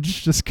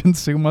sludge just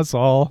consume us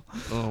all.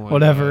 oh my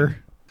Whatever. God.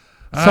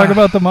 Let's talk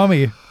about the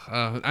Mummy.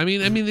 I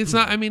mean, it's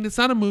not. I mean, it's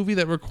not a movie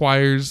that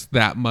requires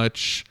that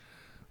much.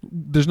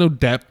 There's no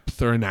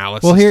depth or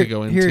analysis Well, to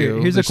go into.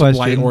 here's a There's some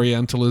light question.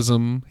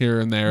 Orientalism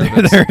here and there.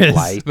 There is.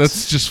 Light.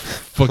 That's just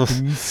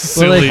fucking Well,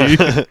 silly.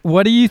 like,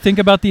 what do you think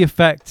about the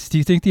effects? Do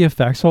you think the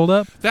effects hold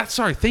up?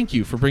 Sorry, thank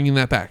you for bringing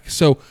that back.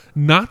 So,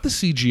 not the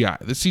CGI.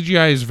 The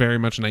CGI is very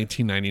much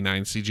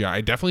 1999 CGI.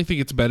 I definitely think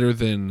it's better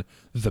than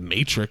the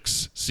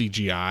Matrix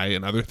CGI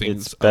and other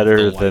things. It's better of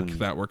the like than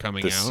that were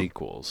coming the out.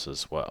 sequels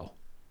as well.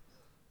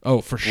 Oh,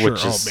 for sure.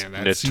 Which is man,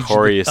 that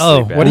notoriously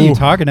Oh, bad. what are you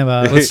talking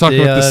about? Let's talk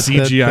about the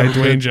CGI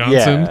Dwayne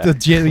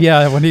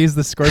Johnson. When he's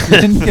the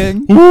Scorpion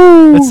King.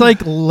 Woo! It's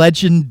like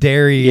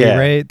legendary, Yeah,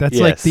 right? That's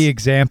like yes. the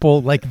example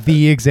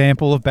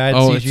of bad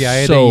Oh, CGI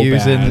it's so they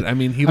use bad. in. I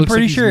mean, he I'm looks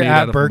pretty like he's sure made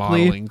out at of Berkeley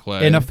modeling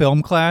clay. in a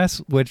film class,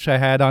 which I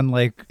had on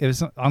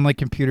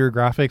computer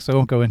graphics. I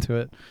won't go into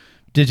it.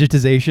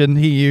 Digitization.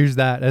 He used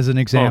that as an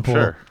example Oh,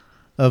 I'm sure.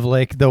 of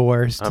like the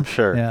worst. I'm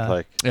sure. Yeah.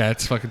 Like Yeah,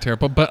 it's fucking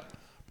terrible. But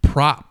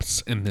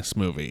props in this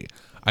movie,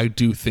 I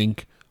do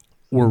think,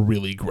 were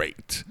really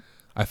great.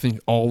 I think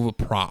all the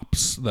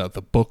props, the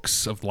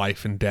books of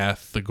life and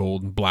death, the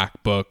gold and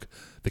black book,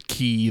 the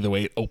key, the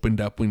way it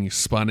opened up when you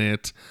spun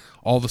it,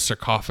 all the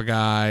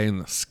sarcophagi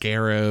and the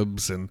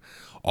scarabs and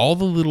all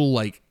the little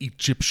like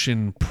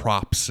Egyptian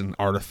props and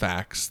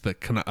artifacts, the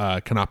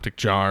canoptic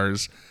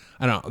jars.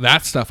 I don't know.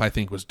 That stuff I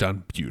think was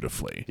done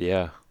beautifully.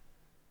 yeah,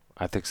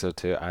 I think so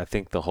too. I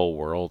think the whole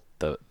world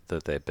that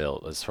they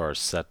built, as far as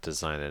set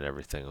design and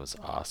everything, was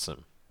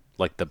awesome.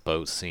 Like the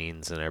boat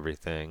scenes and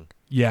everything.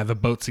 Yeah, the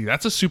boat scene.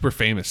 That's a super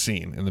famous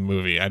scene in the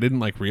movie. I didn't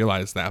like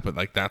realize that, but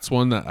like that's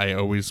one that I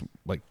always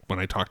like when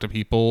I talk to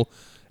people,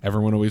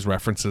 everyone always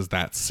references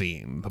that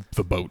scene,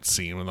 the boat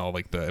scene when all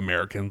like the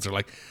Americans are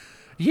like,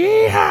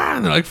 yeah,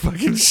 and they're like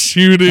fucking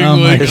shooting. Oh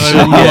my Like I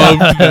God.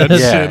 loved that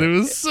Yeah. shit. It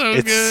was so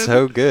It's good.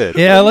 so good.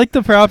 Yeah, I like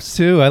the props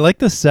too. I like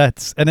the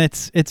sets, and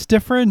it's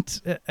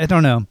different. I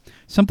don't know.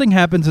 Something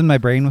happens in my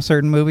brain with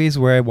certain movies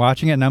where I'm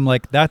watching it and I'm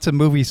like, "That's a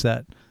movie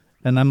set,"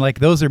 And I'm like,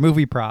 those are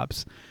movie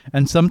props.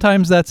 And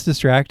sometimes that's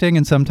distracting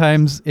and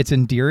sometimes it's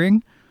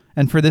endearing.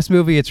 And for this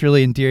movie, it's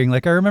really endearing.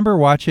 Like, I remember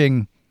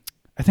watching,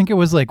 I think it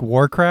was like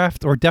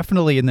Warcraft, or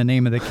definitely In the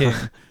Name of the King,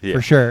 Yeah.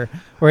 for sure,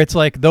 where it's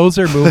like, those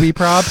are movie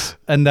props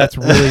and that's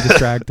really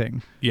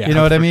distracting. Yeah, you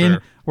know what I for mean?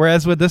 sure.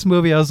 Whereas with this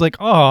movie, I was like,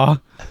 oh,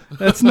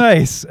 that's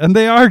nice. And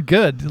they are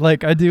good.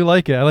 Like, I do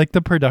like it. I like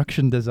the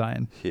production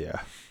design.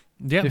 Yeah.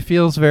 Yeah. It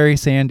feels very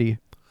Sandy.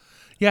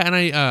 Yeah, and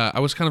I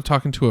was kind of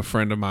talking to a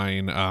friend of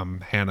mine,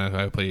 Hannah, who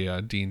I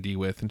play D&D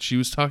with, and she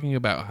was talking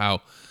about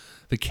how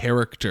the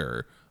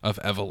character of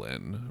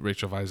Evelyn,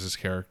 Rachel Weisz's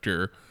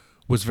character,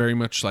 was very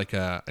much like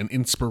an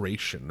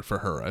inspiration for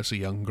her as a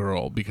young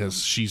girl,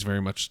 because she's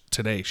very much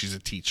today, she's a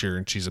teacher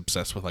and she's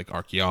obsessed with like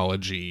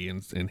archaeology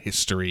and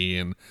history,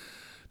 and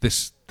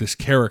this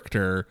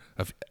character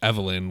of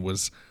Evelyn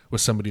was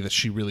somebody that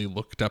she really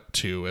looked up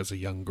to as a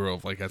young girl,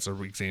 like as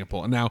an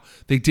example. And now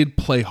they did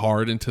play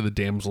hard into the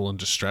damsel in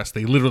distress.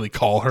 They literally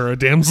call her a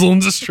damsel in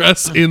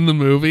distress in the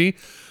movie.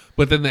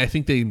 But then I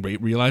think they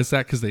realize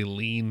that because they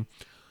lean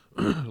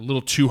a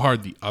little too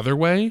hard the other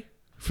way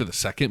for the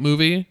second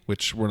movie,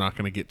 which we're not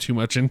going to get too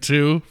much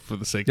into for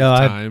the sake of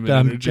time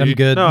and energy. I'm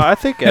good. No, I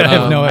think I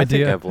have no I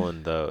idea. think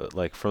Evelyn, though,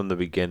 like from the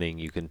beginning,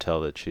 you can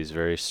tell that she's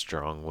very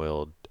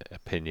strong-willed,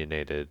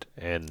 opinionated,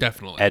 and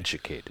Definitely.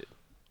 educated.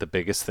 The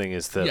biggest thing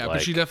is that, Yeah, like,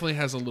 but she definitely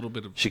has a little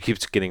bit of... she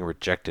keeps getting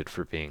rejected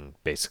for being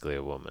basically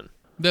a woman.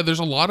 Yeah, there's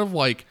a lot of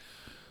like...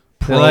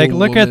 They're like,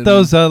 look at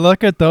those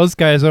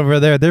guys over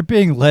there. They're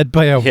being led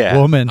by a Yeah.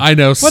 woman. I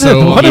know, What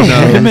so what on do the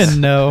nose.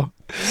 women know?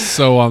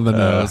 So on the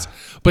nose.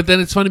 But then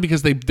it's funny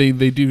because they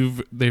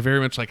very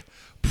much like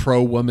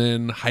pro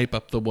woman, hype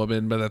up the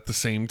woman, but at the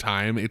same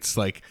time it's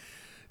like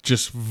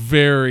just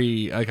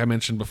very, like I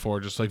mentioned before,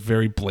 just like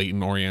very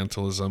blatant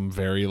Orientalism,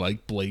 very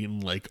like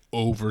blatant like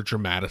over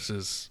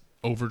dramaticism.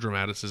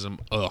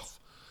 Ugh,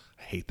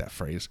 I hate that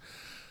phrase.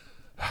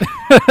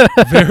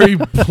 Very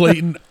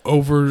blatant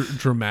over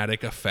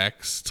dramatic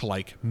effects to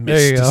like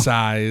There you go.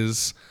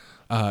 mysticize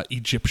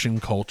Egyptian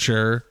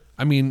culture.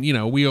 I mean, you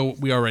know, we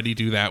already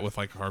do that with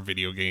like our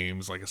video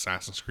games, like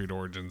Assassin's Creed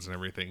Origins and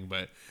everything,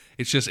 but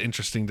it's just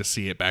interesting to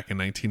see it back in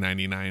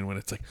 1999 when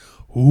it's like,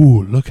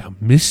 ooh, look how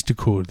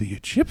mystical the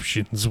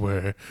Egyptians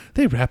were.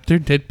 They wrapped their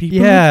dead people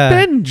Yeah. with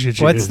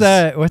bandages. What's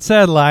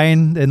that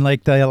line in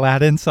like the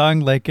Aladdin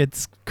song? Like,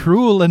 it's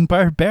cruel and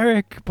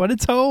barbaric, but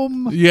it's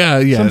home. Yeah,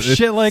 yeah. Some it's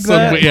shit like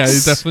that. Yeah,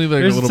 it's definitely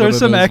like There's a little bit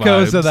some of those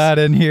echoes vibes. of that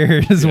in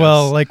here as Yes.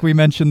 well. Like we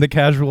mentioned the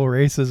casual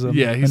racism.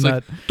 Yeah, he's and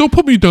like, that. don't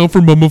put me down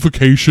for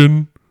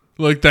mummification.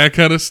 Like that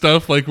kind of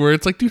stuff. Like where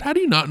it's like, dude, how do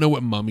you not know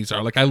what mummies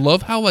are? Like I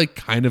love how like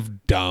kind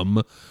of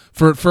dumb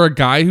for a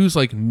guy who's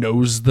like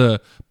knows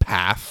the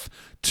path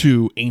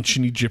to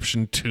ancient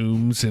Egyptian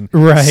tombs and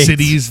Right.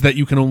 cities that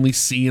you can only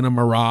see in a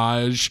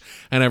mirage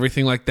and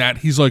everything like that.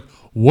 He's like,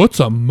 what's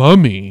a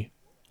mummy?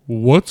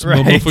 What's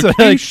Right.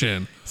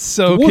 mummification?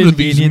 So What are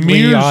these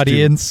conveniently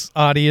mirrors do?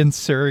 audience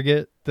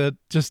surrogate that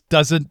just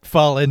doesn't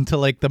fall into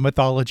like the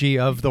mythology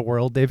of the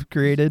world they've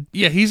created.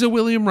 Yeah, he's a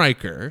William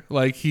Riker.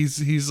 Like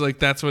he's like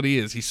that's what he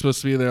is. He's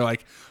supposed to be there.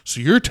 Like, so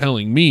you're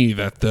telling me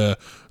that the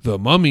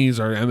mummies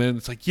are? And then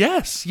it's like,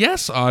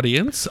 yes,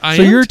 audience. So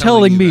you're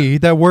telling me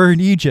that we're in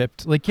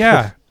Egypt? Like,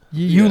 yeah,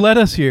 you Yeah. led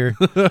us here.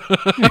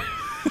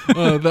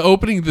 The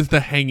opening, the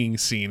hanging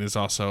scene is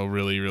also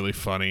really, really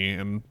funny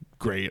and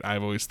great.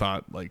 I've always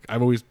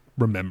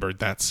remembered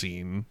that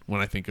scene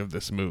when I think of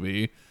this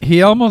movie.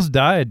 He almost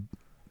died.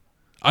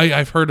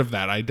 I've heard of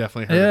that. I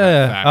definitely heard of that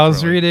Yeah, fact. I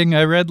was really. reading.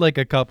 I read like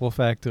a couple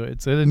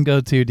factoids. I didn't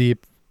go too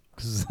deep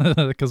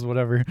because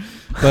whatever.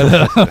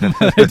 But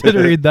I did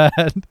read that.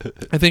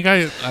 I think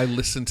I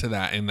listened to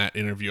that in that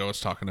interview I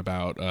was talking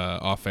about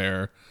off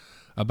air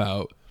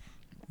about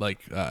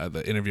like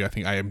the interview. I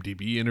think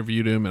IMDb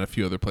interviewed him and a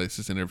few other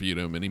places interviewed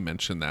him, and he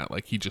mentioned that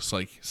like he just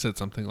like said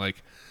something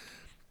like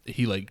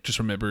he like just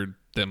remembered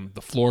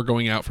the floor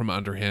going out from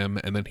under him,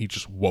 and then he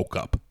just woke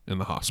up in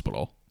the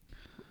hospital.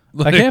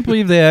 I can't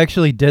believe they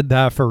actually did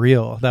that for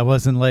real. That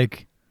wasn't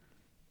like.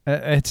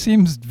 It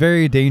seems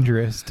very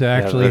dangerous to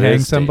actually that hang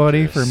is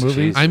somebody dangerous. for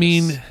movies. I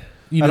mean,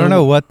 I don't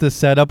know what the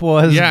setup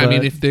was. Yeah, I but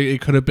mean, if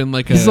it could have been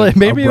like he's like,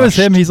 maybe it was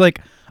him. He's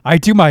like, I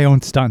do my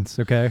own stunts.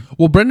 Okay.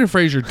 Well, Brendan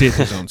Fraser did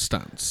his own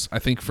stunts. I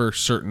think for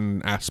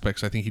certain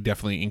aspects, I think he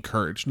definitely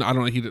encouraged. No, I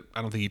don't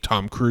think he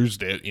Tom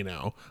Cruised it. You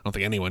know, I don't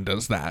think anyone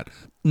does that.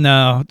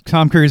 No,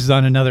 Tom Cruise is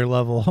on another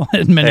level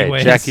in many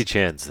ways. Jackie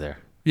Chan's there.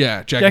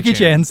 Yeah, Jackie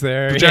Chan's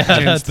there. But Jackie Yeah,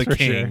 Chan's that's the for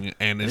king sure.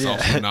 and is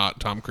also not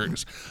Tom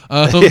Cruise.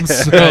 So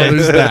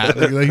there's that.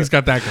 Like, he's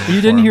got that going. You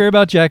for didn't him. hear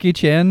about Jackie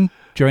Chan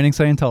joining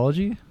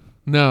Scientology?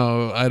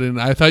 No, I didn't.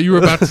 I thought you were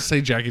about to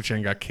say Jackie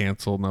Chan got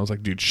canceled, and I was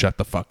like, dude, shut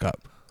the fuck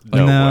up.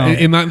 Like, No.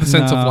 in not in the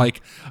sense No. of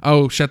like,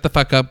 oh, shut the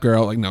fuck up,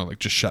 girl. Like, no, like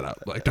just shut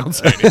up. Like, don't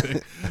say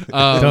anything.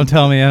 Don't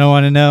tell me. I don't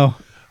want to know.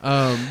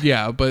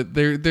 Yeah, but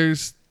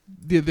there's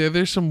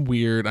some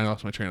weird. I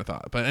lost my train of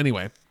thought. But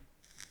anyway,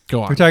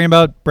 go on. We're talking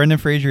about Brendan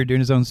Fraser doing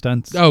his own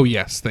stunts. Oh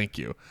yes, thank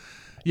you.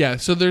 Yeah,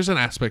 so there's an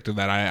aspect of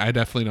that. I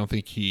definitely don't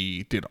think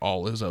he did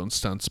all his own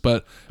stunts,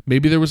 but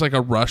maybe there was like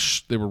a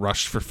rush. They were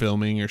rushed for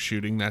filming or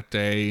shooting that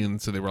day,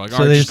 and so they were like, So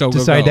all right, they just go,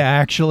 decide go, to go.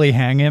 actually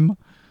hang him.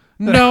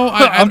 No,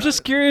 I'm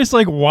just curious,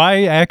 like,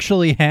 why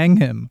actually hang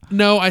him?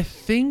 No, I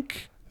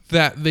think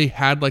that they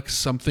had like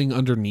something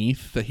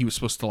underneath that he was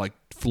supposed to like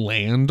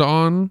land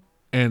on,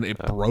 and it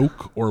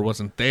broke or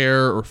wasn't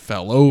there or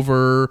fell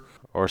over.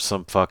 Or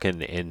some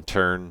fucking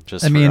intern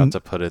just I forgot mean, to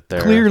put it there.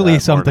 Clearly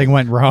that something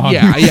morning. went wrong.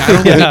 Yeah, I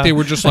don't think they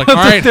were just like, all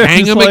right, They're hang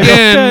just him like,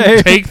 again,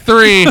 okay. take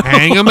 3,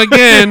 hang him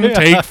again,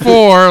 take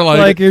 4.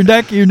 Like your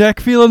neck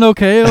feeling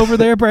okay over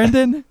there,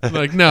 Brendan?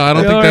 Like, no, I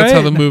don't You think all that's how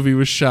right? the movie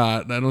was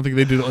shot. I don't think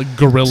they did it like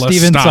guerrilla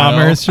Steven style.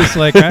 Sommers just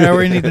like,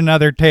 we need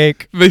another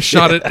take. They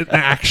shot it in an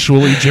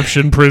actual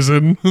Egyptian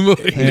prison.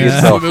 Like, Yeah.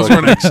 so those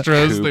weren't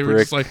extras. They were Kubrick.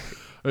 just like,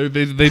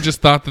 they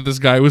just thought that this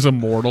guy was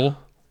immortal.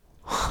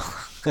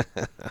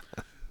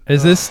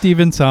 Is this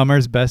Steven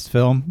Sommers' best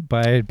film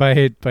by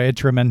a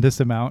tremendous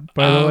amount?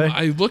 By the way,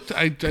 I looked.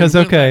 because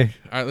went okay, back.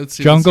 All right, let's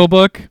see. Jungle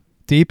Book,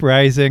 Deep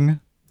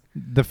Rising,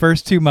 the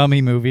first 2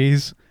 Mummy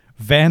movies,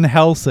 Van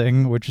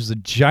Helsing, which is a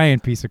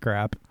giant piece of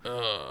crap,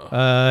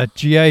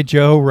 G.I.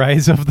 Joe: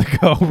 Rise of the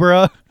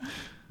Cobra,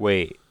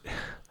 Wait.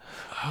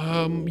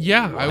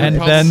 Yeah, I would and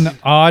probably, then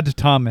Odd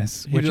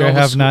Thomas, He which did I all the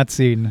have sc- not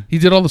seen. he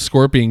did all the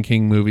Scorpion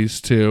King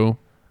movies too.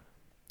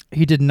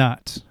 He did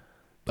not.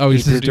 Oh,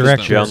 This is produced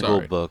director. them, Jungle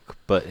sorry. Book,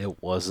 but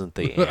it wasn't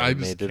the I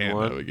just animated can't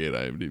one. navigate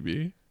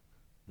IMDb.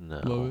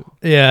 Love No.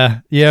 it. Yeah,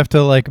 you have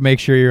to like make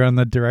sure you're on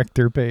the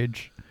director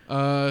page.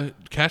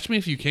 Catch Me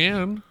If You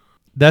Can.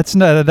 That's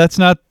not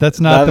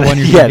the one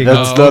you're Yeah, thinking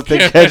that's of. not the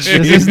catch. This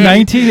is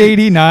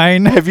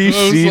 1989. Have you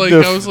seen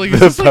the, I was like, the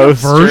is this like a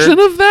poster? version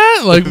of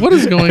that? Like, what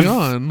is going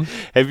on?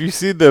 Have you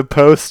seen the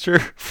poster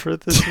for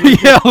this movie?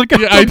 Yeah, look at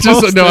Yeah, the I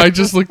poster.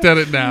 just looked at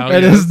it now.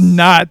 It yes. is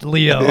not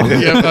Leo.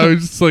 Yep, I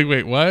was just like,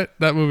 wait, what?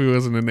 That movie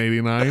wasn't in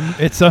 '89.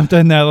 It's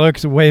something that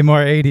looks way more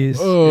 80s.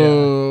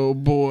 Oh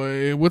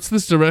boy, what's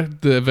this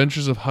direct? The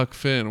Adventures of Huck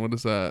Finn. What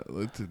is that?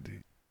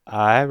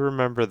 I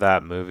remember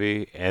that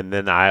movie, and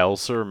then I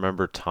also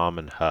remember Tom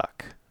and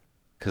Huck,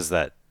 because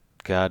that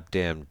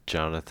goddamn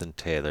Jonathan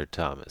Taylor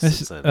Thomas This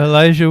is in it.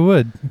 Elijah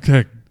Wood.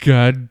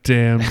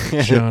 Goddamn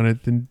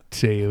Jonathan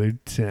Taylor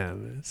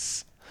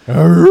Thomas.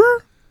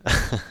 What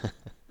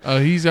Oh,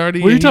 he's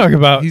already. are you talking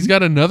about? He's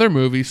got another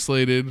movie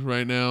slated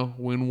right now.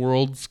 When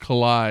Worlds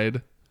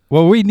Collide.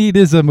 What we need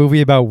is a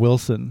movie about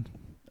Wilson,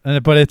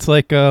 but it's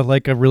like a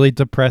really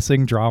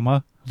depressing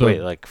drama.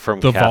 Wait, like from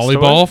the Castaway?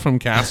 volleyball from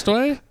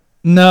Castaway.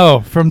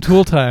 No, from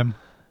Tool Time.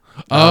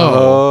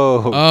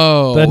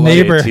 Oh, The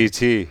neighbor.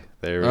 TT.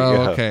 There we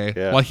Oh, go. okay.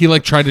 Yeah. Like he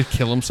tried to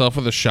kill himself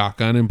with a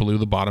shotgun and blew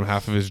the bottom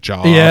half of his jaw.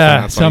 off, and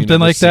Yeah, that's why you something never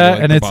like see,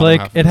 that. And the it's bottom like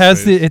half of it his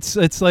has the face.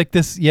 it's like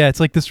this. Yeah, it's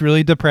like this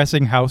really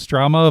depressing house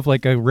drama of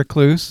like a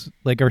recluse,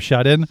 like or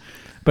shut in.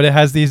 But it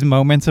has these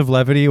moments of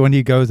levity when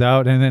he goes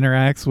out and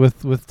interacts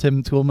with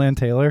Tim Toolman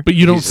Taylor. But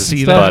you don't He's just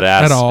see that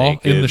butt-ass at all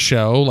naked. in the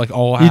show. Like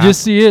all You half.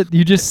 just see it.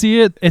 You just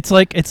see it. It's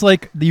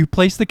like you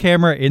place the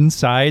camera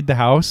inside the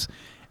house,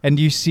 and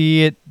you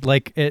see it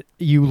like it.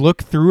 You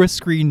look through a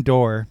screen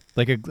door,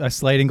 like a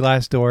sliding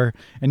glass door,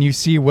 and you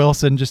see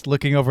Wilson just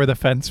looking over the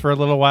fence for a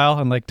little while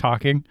and like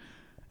talking,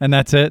 and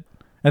that's it.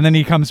 And then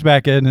he comes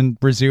back in and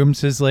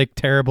resumes his like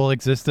terrible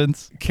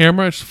existence.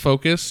 Camera is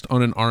focused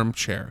on an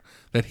armchair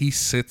that he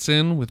sits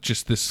in with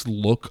just this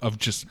look of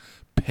just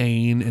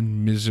pain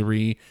and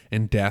misery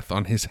and death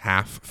on his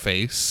half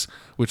face,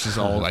 which is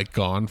all like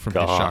gone from his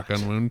God.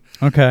 shotgun wound.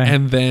 Okay,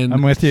 And then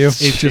I'm with you.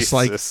 It's just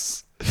like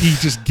Jesus. he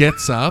just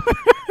gets up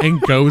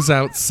and goes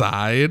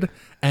outside,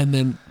 and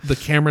then the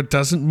camera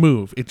doesn't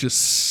move. It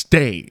just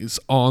stays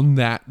on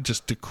that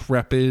just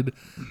decrepit,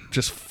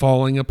 just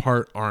falling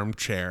apart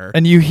armchair.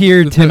 And you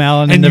hear Tim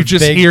Allen in and the you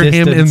just vague hear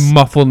him distance. in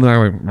muffled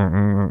like,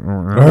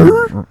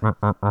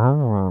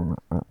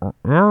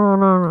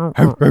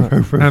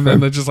 and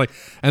then it just like,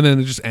 and then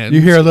it just ends.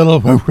 You hear a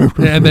little.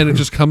 and then it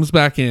just comes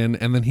back in,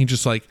 and then he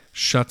just like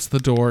shuts the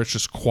door. It's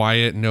just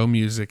quiet, no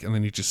music, and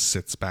then he just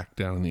sits back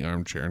down in the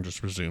armchair and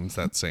just resumes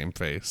that same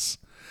face.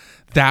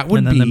 That would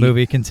and then be the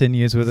movie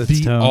continues with its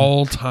the tone.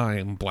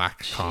 all-time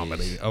black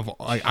comedy of.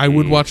 I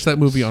would watch that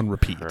movie on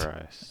repeat.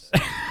 Christ.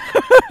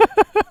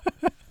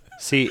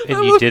 See,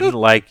 and you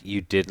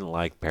didn't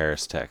like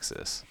Paris,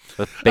 Texas.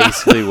 That's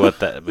basically what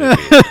that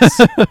movie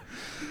is.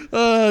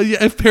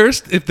 Yeah,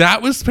 if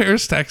that was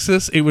Paris,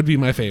 Texas, it would be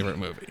my favorite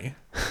movie.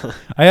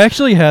 I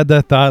actually had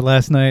that thought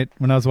last night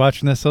when I was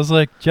watching this. I was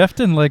like, Jeff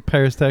didn't like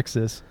Paris,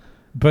 Texas,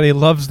 but he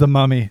loves The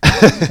Mummy.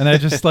 And I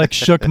just like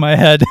shook my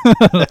head.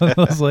 I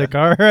was like,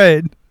 all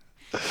right.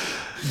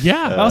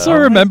 Yeah. I also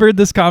remembered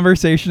this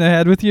conversation I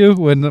had with you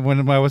when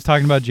I was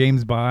talking about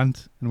James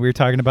Bond and we were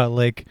talking about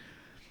like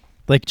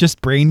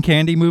just brain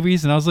candy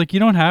movies. And I was like, you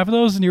don't have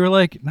those? And you were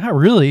like, not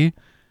really.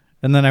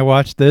 And then I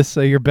watched this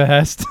at your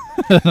behest.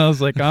 And I was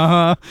like,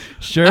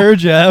 sure,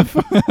 Jeff.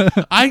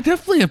 I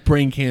definitely have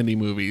brain candy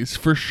movies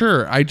for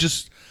sure. I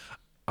don't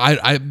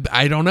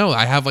know.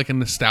 I have like a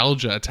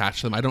nostalgia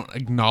attached to them. I don't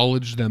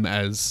acknowledge them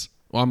as,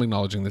 well, I'm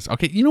acknowledging this.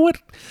 Okay, you know what?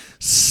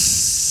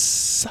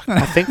 suck.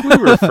 I think we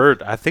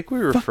referred. I think we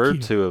you.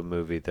 referred to a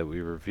movie that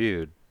we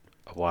reviewed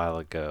a while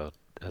ago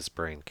as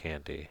Brain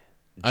Candy.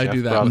 I Jeff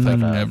do that brought with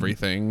like up.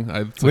 everything.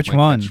 It's Which like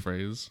my one?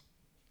 Catchphrase.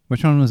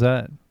 Which one was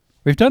that?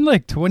 We've done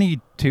like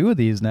 22 of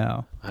these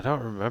now. I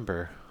don't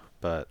remember,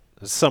 but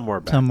it's somewhere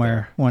back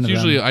Somewhere. One of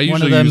Usually, them. I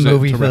One of usually them use it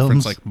movie to films.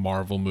 reference like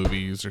Marvel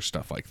movies or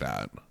stuff like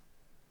that.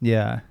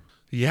 Yeah.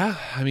 Yeah,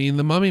 I mean,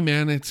 The Mummy,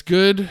 man, it's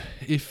good.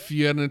 If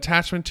you had an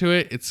attachment to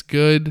it, it's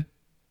good.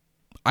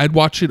 I'd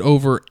watch it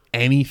over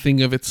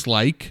anything of its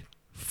like,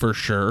 for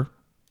sure.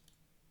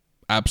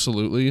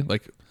 Absolutely.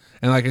 Like,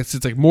 and like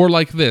it's like more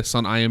like this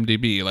on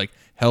IMDb. Like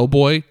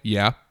Hellboy,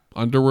 yeah.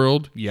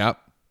 Underworld, yep.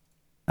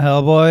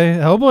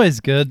 Hellboy's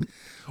good.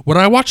 Would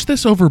I watch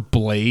this over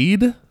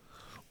Blade?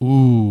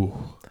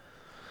 Ooh,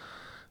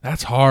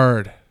 that's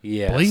hard. there.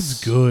 Yes.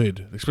 Blade's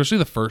good, especially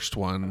the first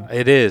one.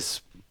 It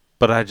is,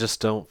 but I just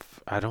don't.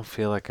 I don't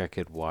feel like I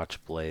could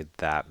watch Blade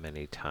that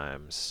many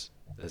times,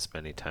 as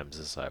many times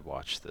as I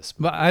watched this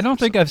movie. But I don't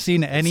think I've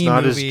seen any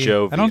not as movie. I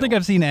jovial. don't think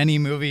I've seen any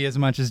movie as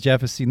much as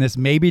Jeff has seen this.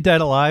 Maybe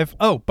Dead Alive.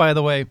 Oh, by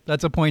the way,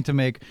 that's a point to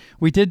make.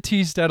 We did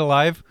tease Dead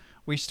Alive.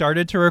 We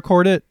started to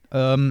record it,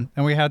 and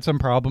we had some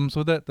problems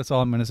with it. That's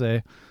all I'm going to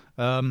say.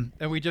 And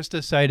we just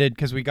decided,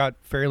 because we got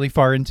fairly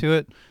far into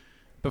it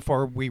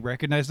before we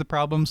recognized the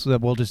problem, so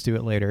that we'll just do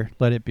it later.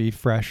 Let it be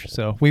fresh.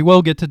 So we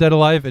will get to Dead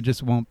Alive. It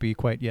just won't be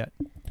quite yet.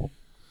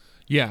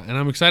 Yeah, and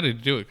I'm excited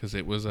to do it because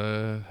it was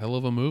a hell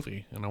of a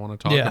movie, and I want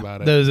to talk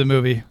about it. That is a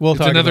movie. We'll It's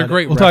talk another about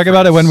great it. We'll talk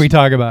about it when we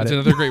talk about It's it.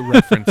 another great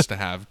reference to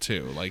have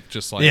too. Like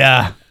just like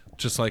Yeah.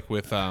 just like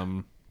with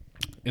In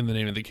the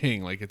Name of the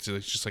King, like it's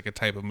just like a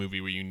type of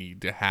movie where you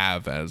need to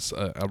have as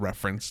a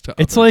reference to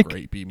It's other like-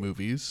 great B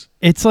movies.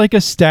 It's like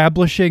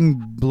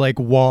establishing like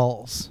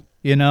walls,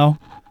 you know?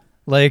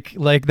 Like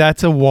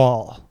that's a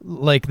wall.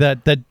 Like that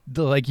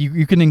like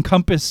you can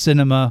encompass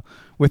cinema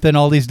within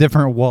all these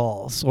different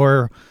walls,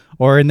 or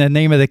in the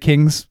Name of the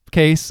King's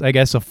case, I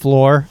guess a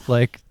floor.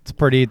 Like it's a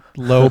pretty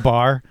low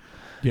bar.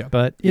 Yeah.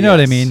 But you know what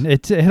I Yes. mean?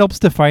 It helps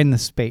define the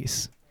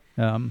space.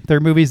 There are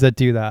movies that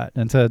do that,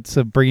 and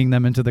so bringing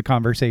them into the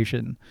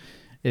conversation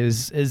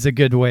is a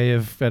good way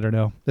of, I don't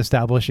know,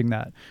 establishing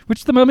that,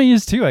 which The Mummy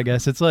is too, I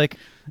guess. It's like,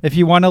 if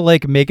you want to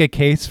like make a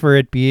case for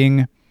it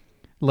being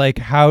like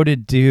how to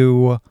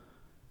do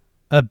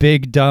a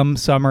big dumb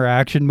summer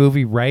action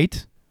movie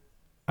right,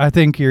 I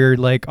think you're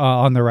like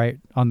on the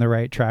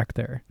right track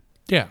there.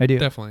 Yeah, I do.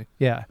 definitely.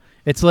 Yeah.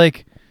 It's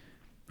like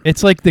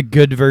the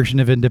good version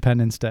of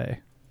Independence Day.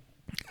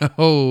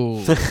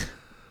 Oh,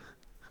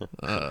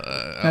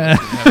 I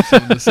have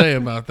something to say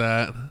about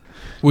that.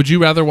 Would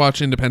you rather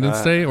watch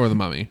Independence Day or The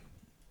Mummy?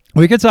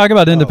 We could talk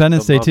about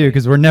Independence The Day too, Mummy.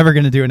 because we're never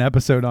going to do an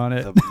episode on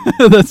it.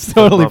 The That's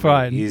totally Mummy,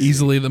 fine. easy.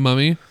 Easily The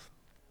Mummy.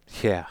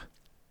 Yeah,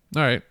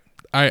 All right.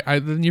 I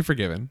then you're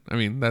forgiven. I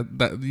mean that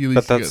you at but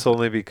least that's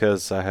only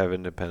because I have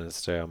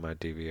Independence Day on my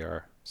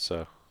DVR.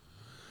 So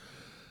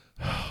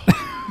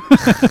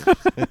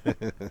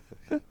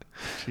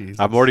Jesus.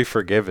 I'm already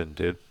forgiven,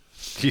 dude.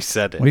 You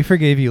said it. We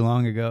forgave you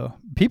long ago.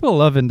 People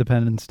love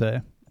Independence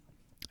Day.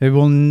 It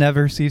will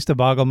never cease to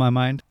boggle my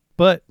mind,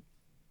 but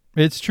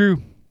it's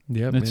true.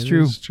 Yep, It's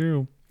true. It's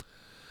true.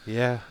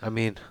 Yeah, I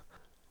mean,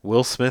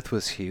 Will Smith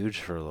was huge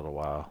for a little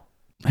while.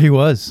 He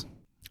was.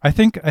 I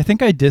think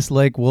I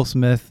dislike Will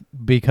Smith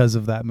because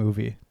of that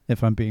movie,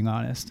 if I'm being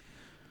honest.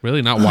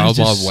 Really, not It's Wild Wild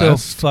just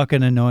West. so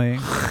fucking annoying.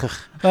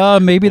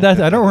 Maybe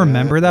that I don't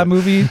remember that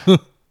movie.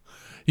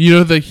 You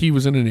know that he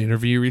was in an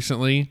interview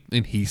recently,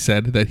 and he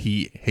said that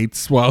he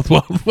hates Wild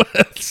Wild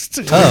West.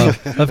 Oh,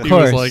 of He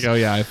course. was like, "Oh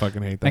yeah, I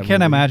fucking hate that." I can't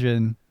movie."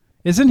 imagine.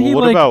 Isn't he Well,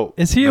 what like? about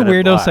Is he a Men in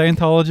weirdo Black?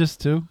 Scientologist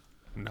too?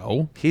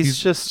 No, He's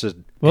just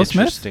an Will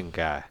Smith? interesting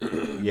guy.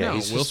 Yeah, No,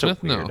 he's Will just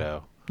Smith, a no.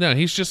 weirdo. No,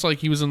 he's just like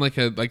he was in like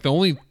a the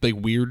only like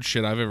weird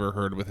shit I've ever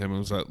heard with him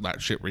was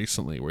that shit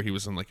recently where he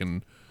was in like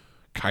an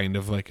kind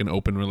of like an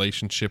open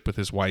relationship with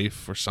his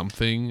wife or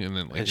something, and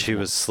then like And she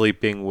was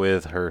sleeping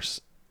with her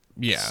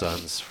yeah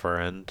son's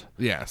friend.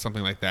 yeah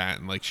something like that,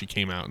 and like she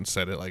came out and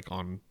said it like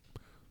on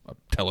a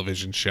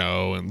television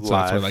show, and so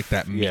that's where Live, like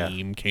that yeah.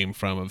 meme came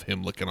from of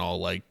him looking all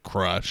like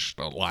crushed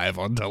live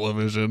on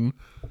television.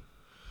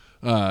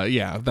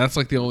 Yeah, that's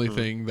like the only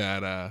thing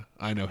that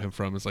I know him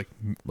from is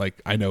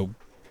like I know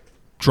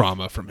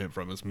drama from him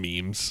from his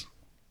memes.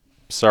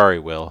 Sorry,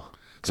 Will.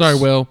 Sorry,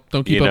 Will.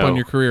 Don't keep you up on know-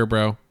 your career,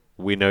 bro.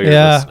 We know you're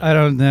Yeah, listening. I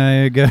don't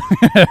know.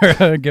 I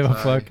don't give a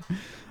fuck.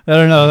 I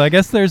don't know. I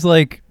guess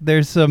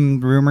there's some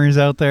rumors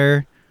out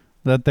there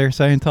that they're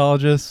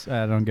Scientologists.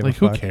 I don't give Like, a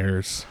who fuck.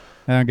 cares?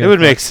 I don't give It a would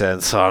fuck. make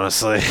sense,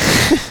 honestly.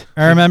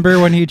 I remember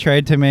when he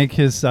tried to make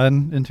his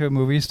son into a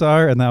movie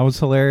star, and that was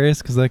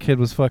hilarious because that kid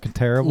was fucking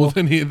terrible. Well,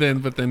 then he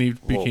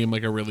became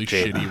like a really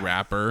Jada. shitty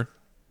rapper.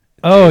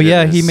 Oh Jada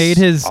yeah, he is made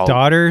his all-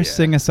 daughter yeah.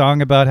 sing a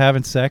song about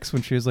having sex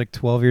when she was like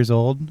 12 years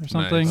old or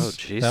something.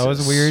 Nice. Oh, That was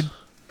Jesus. weird.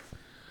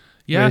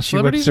 Yeah, Yeah, she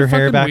celebrities whips her are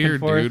hair fucking back and weird,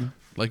 forth. dude.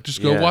 Like,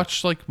 just go Yeah.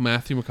 watch like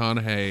Matthew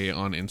McConaughey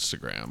on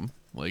Instagram.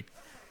 Like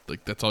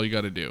that's all you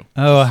got to do.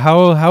 Oh,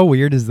 how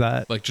weird is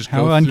that? Like, just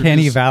how go through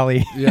uncanny his-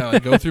 valley. Yeah,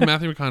 like go through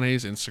Matthew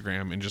McConaughey's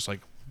Instagram and just like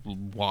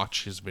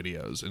watch his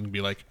videos and be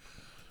like,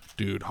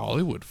 dude,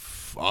 Hollywood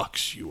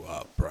fucks you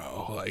up,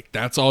 bro. Like,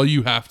 that's all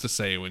you have to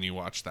say when you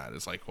watch that.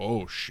 It's like,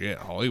 oh shit,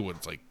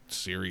 Hollywood's like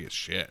serious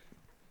shit.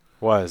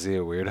 Why, is he a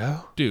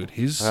weirdo? Dude,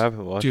 his I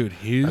haven't watched.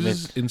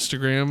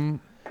 Instagram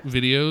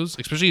videos,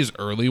 especially his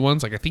early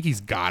ones, like I think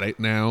he's got it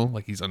now.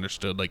 Like he's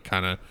understood, like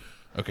kind of,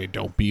 okay,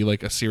 don't be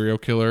like a serial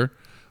killer.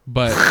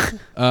 But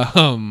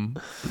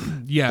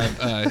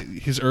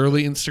his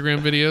early Instagram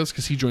videos,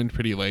 because he joined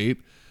pretty late.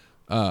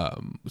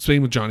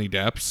 Same with Johnny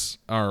Depp's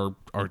are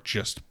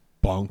just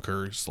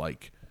bonkers.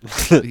 Like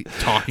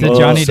talking. Did to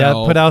Johnny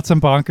himself. Depp put out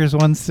some bonkers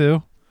ones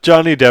too?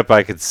 Johnny Depp,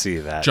 I could see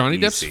that. Johnny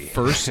easy. Depp's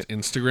first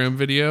Instagram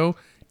video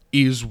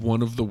is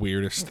one of the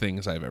weirdest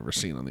things I've ever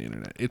seen on the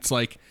internet. It's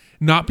like,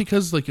 not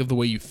because like of the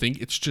way you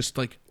think, it's just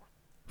like,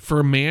 for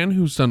a man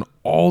who's done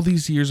all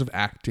these years of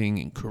acting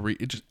and career,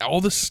 just all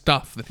the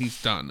stuff that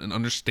he's done and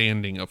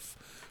understanding of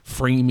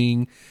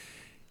framing,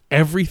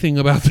 everything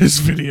about this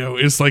video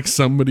is like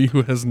somebody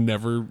who has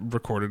never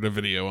recorded a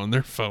video on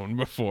their phone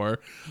before.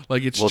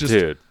 Like it's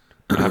dude,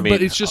 I mean,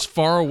 but it's just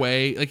far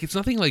away. Like it's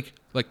nothing like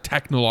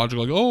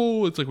technological. Like,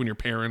 oh, it's like when your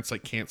parents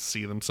like can't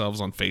see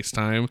themselves on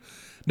FaceTime.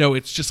 No,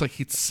 it's just like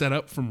he's set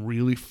up from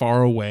really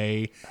far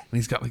away, and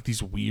he's got like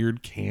these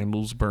weird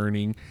candles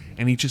burning,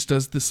 and he just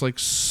does this like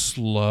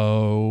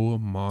slow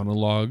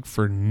monologue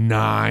for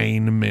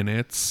 9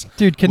 minutes.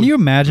 Dude, can you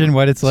imagine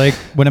what it's like,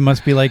 what it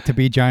must be like to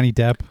be Johnny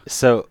Depp?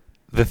 So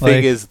the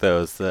thing is,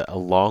 though, is that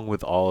along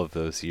with all of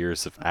those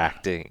years of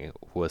acting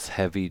was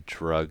heavy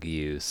drug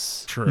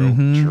use, True.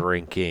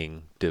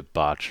 drinking,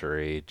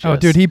 debauchery. Oh,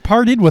 dude, he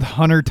partied with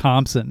Hunter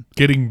Thompson.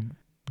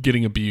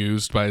 Getting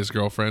abused by his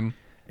girlfriend.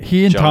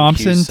 He and John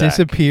Thompson Cusack.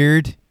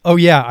 disappeared. Oh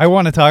yeah, I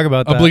want to talk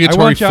about that. I Obligatory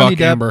want Johnny fuck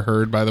Depp. Amber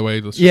Heard, by the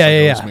way. Let's just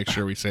Yeah. make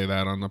sure we say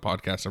that on the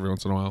podcast every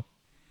once in a while.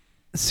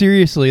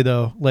 Seriously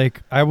though,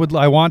 like I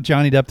want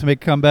Johnny Depp to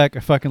make a comeback. I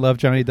fucking love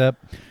Johnny Depp.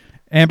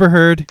 Amber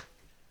Heard,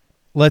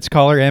 let's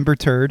call her Amber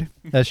Turd,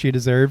 as she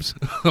deserves.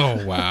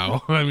 Oh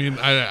wow! I mean,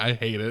 I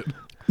hate it.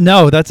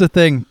 No, that's the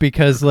thing,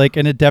 because like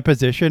in a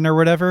deposition or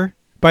whatever.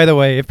 By the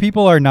way, if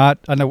people are not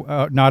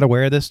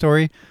aware of this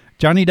story,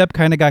 Johnny Depp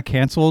kind of got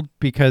canceled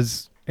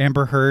because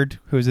Amber Heard,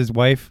 who's his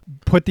wife,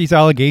 put these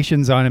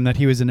allegations on him that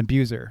he was an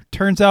abuser.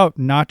 Turns out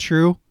not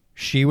true.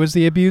 She was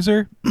the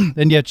abuser,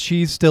 and yet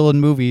she's still in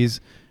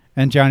movies,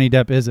 and Johnny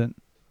Depp isn't,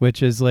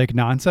 which is like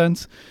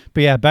nonsense.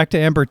 But yeah, back to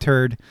Amber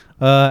Turd.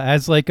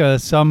 As like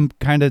some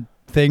kind of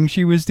thing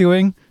she was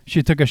doing,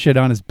 she took a shit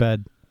on his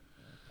bed.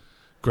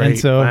 Great. And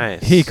so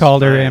Nice. he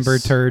called her Nice. Amber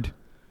Turd.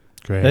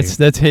 Great.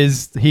 That's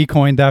his. He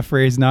coined that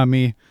phrase, not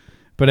me.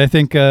 But I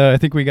think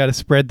we got to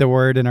spread the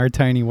word in our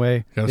tiny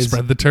way. Gotta Is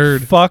spread the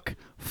turd. Fuck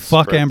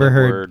Spread Amber the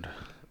Heard. word.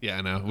 Yeah,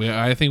 I know.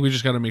 I think we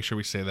just got to make sure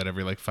we say that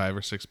every like 5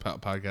 or 6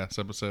 podcast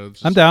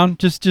episodes. I'm down.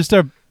 Just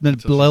a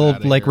she's little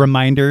outta like here.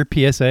 reminder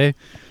PSA.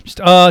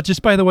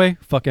 Just by the way,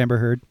 fuck Amber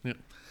Heard.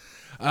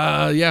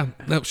 Yeah.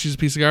 No, she's a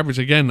piece of garbage.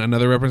 Again,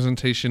 another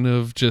representation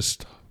of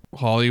just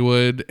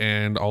Hollywood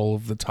and all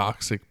of the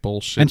toxic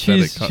bullshit. And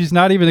she's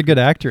not even a good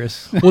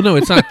actress. Well, no,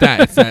 it's not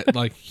that. It's that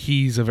like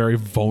he's a very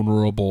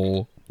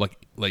vulnerable, like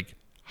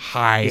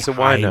He's a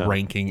wino.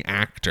 high-ranking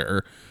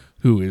actor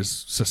who is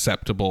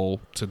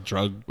susceptible to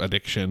drug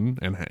addiction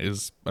and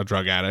is a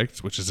drug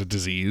addict, which is a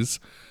disease.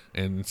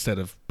 And instead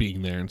of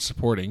being there and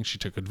supporting, she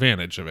took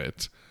advantage of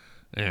it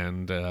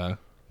and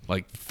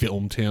like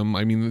filmed him.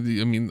 I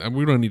mean,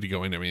 we don't need to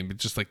go into it, but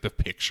just like the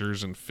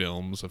pictures and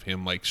films of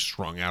him like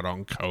strung out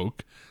on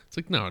coke. It's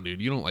like, no,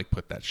 dude, you don't like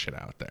put that shit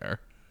out there.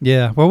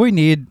 Yeah, well,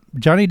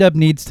 Johnny Depp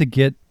needs to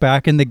get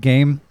back in the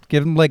game.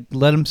 Give him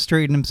let him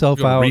straighten himself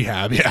Go to out.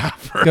 rehab, yeah.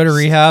 First. Go to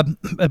rehab,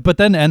 but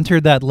then enter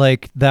that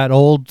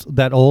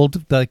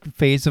old like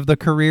phase of the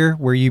career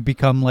where you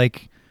become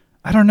like,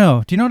 I don't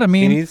know. Do you know what I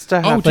mean? He needs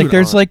to have like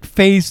there's like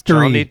phase 3.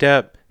 Johnny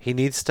Depp. He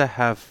needs to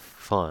have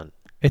fun.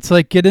 It's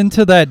like get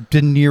into that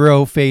De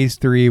Niro phase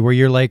 3 where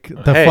you're like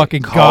the Hey,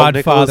 fucking call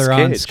Godfather Nicolas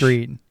on Cage.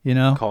 screen. You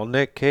know? Call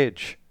Nick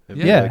Cage. And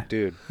be Yeah. like,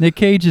 dude. Nick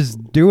Cage is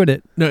doing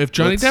it. No, if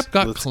Johnny let's- Depp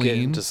got let's get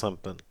clean, into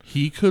something.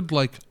 he could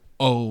like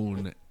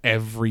own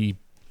every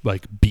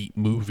like beat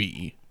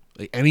movie.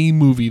 Like any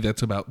movie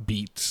that's about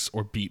beats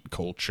or beat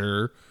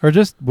culture. Or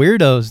just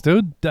weirdos,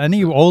 dude.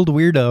 Any old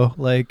weirdo.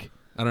 Like,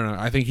 I don't know.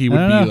 I think he would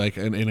I be don't know. like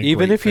in a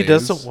Even great if he phase.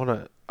 doesn't want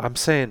to, I'm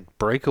saying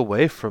break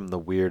away from the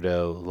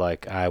weirdo,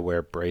 like I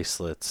wear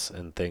bracelets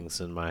and things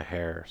in my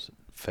hair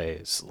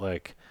phase.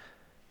 Like,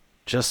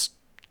 just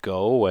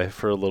go away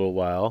for a little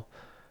while,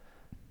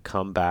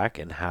 come back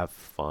and have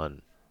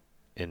fun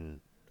in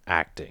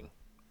acting.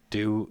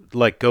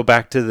 Go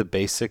back to the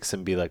basics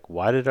and be like,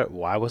 why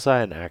was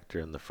I an actor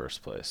in the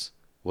first place?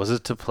 Was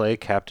it to play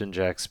Captain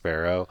Jack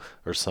Sparrow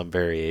or some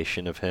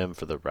variation of him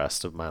for the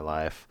rest of my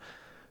life?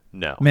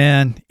 No.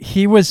 man,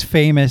 he was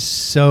famous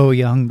so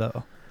young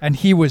though. and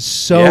he was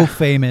so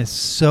famous,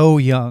 so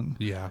young.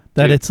 Yeah.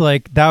 That Dude, it's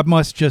like that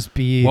must just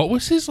be what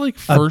was his like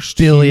first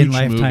billion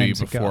huge movie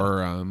lifetimes ago.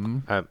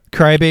 before?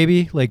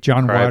 Crybaby, like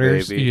John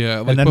Waters. Crybaby. Yeah,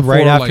 like And then before,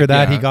 right after like,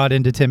 that, he yeah. got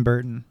into Tim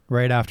Burton.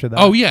 Right after that.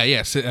 Oh yeah,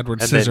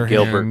 Edward And then Scissorhands.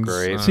 Gilbert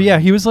Grape. So yeah,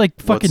 he was like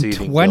What's fucking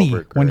Eating 20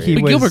 Gilbert when Grape? he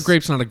But was. Gilbert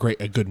Grape's not a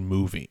good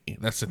movie.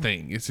 That's the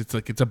thing. It's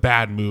like it's a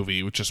bad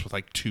movie with just with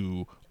like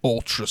two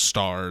ultra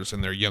stars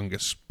in their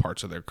youngest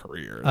parts of their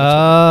career.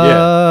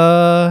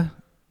 That's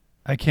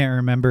I can't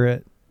remember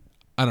it.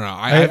 I don't know.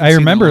 I haven't seen it in a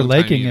remember long time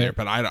liking either, it.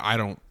 but I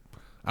don't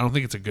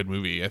think it's a good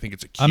movie. I think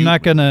it's a cute I'm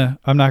not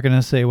movie.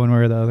 gonna say one way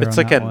or the other. It's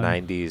on like that a one.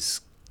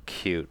 90s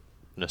cute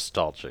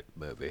nostalgic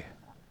movie.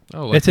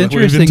 Oh, like It's what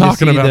we've interesting been to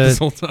talking see about the- this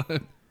whole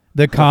time.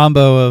 The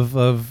combo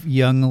of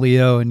young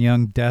Leo and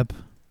young Depp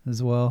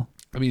as well.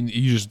 I mean,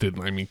 you just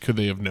didn't. I mean, could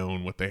they have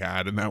known what they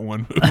had in that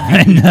one movie?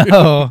 I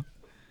know.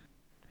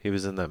 He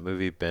was in that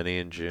movie Benny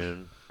and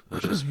June,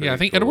 which is Yeah, I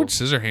think pretty cool. Edward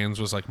Scissorhands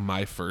was like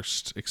my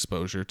first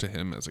exposure to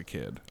him as a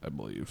kid. I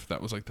believe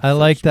that was like. The I first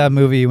liked that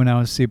movie when I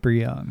was super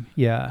young.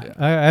 Yeah.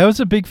 Yeah. I was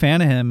a big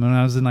fan of him when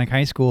I was in like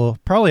high school.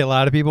 Probably a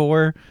lot of people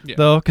were Yeah.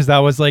 though, because that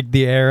was like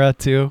the era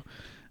too.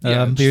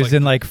 Yeah, He just was like-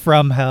 in like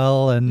From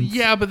Hell and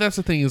Yeah, but that's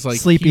the thing is like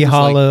Sleepy he was,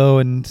 Hollow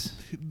and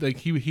Like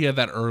he had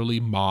that early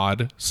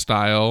mod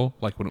style,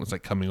 like when it was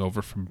like coming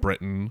over from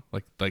Britain,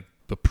 like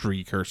the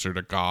precursor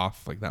to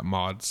goth, like that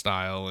mod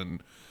style,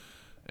 and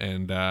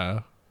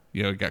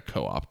it got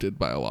co-opted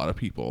by a lot of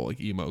people,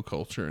 like emo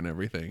culture and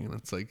everything. And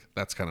it's like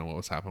that's kind of what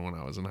was happening when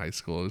I was in high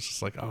school. It was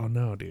just like, oh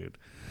no, dude.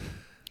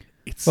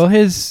 It's well,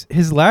 his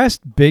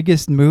last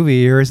biggest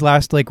movie, or his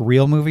last like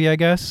real movie, I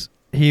guess.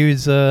 He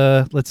was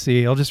let's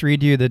see, I'll just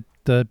read you the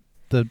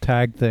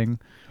tag thing.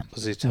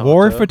 Was he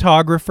War Tonto?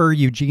 photographer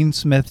Eugene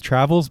Smith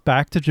travels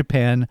back to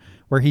Japan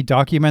where he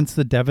documents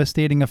the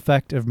devastating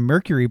effect of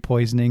mercury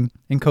poisoning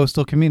in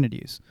coastal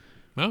communities.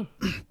 oh,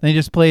 And he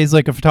just plays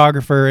like a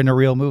photographer in a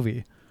real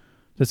movie.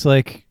 It's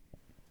like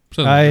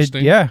sounds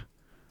interesting.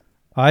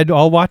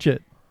 I'll watch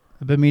it.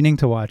 I've been meaning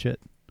to watch it.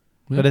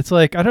 Yeah. But it's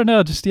like, I don't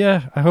know, just I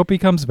hope he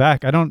comes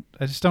back. I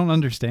just don't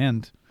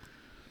understand.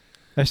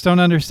 I just don't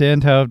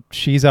understand how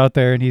she's out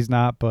there and he's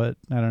not, but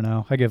I don't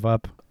know. I give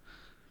up.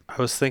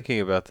 I was thinking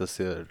about this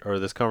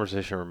this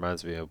conversation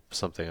reminds me of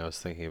something I was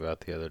thinking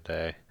about the other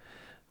day,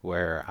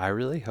 where I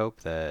really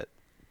hope that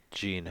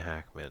Gene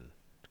Hackman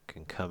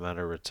can come out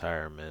of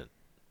retirement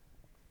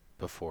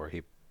before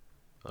he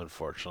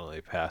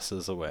unfortunately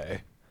passes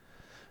away.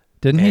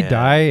 Didn't he And-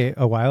 die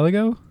a while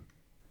ago?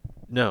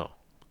 No,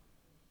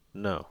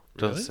 don't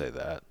Really? say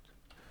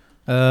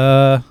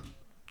that.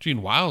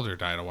 Gene Wilder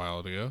died a while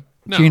ago.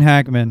 No. Gene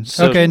Hackman.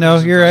 So- Okay, no,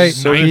 you're right.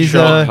 So did He's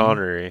Sean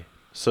Connery.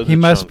 So he did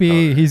must Sean be.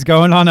 Connery. He's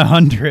going on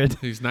 100.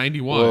 He's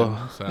 91.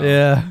 Well, so.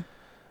 Yeah.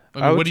 I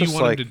I mean, would what do you just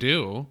want like- him to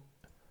do?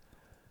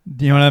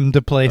 Do you want him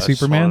to play I just want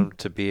Superman? him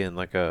to be in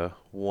like a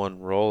one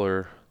role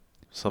or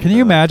something. Can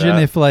you like imagine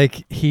that. if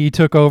like he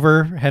took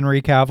over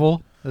Henry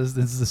Cavill as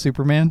the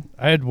Superman?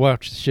 I'd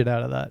watch the shit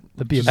out of that.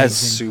 That'd be amazing. as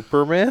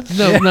Superman?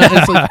 No,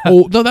 it's like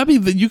no.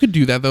 That'd be you could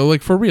do that though.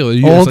 Like for real, Old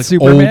it's like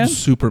Superman? Old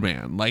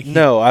Superman. Like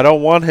No, I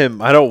don't want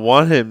him. I don't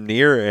want him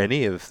near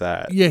any of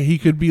that. yeah, he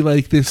could be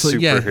like this. Like,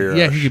 Superhero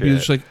yeah, he could be shit.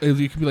 just like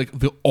he could be like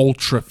the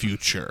ultra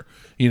future.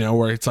 You know,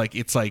 where it's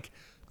like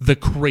the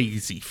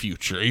crazy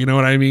future. You know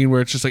what I mean?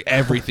 Where it's just like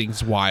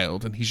everything's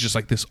wild, and he's just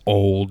like this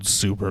old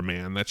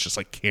Superman that's just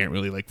like can't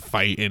really like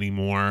fight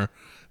anymore.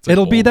 It's like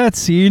It'll be old- that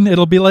scene.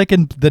 It'll be like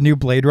in the new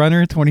Blade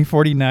Runner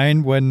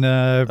 2049 when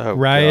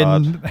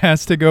Ryan God.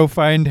 has to go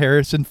find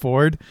Harrison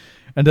Ford,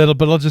 and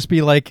it'll just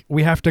be like,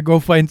 we have to go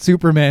find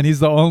Superman. He's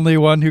the only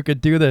one who could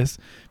do this.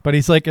 But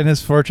he's like in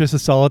his Fortress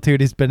of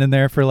Solitude. He's been in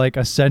there for like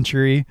a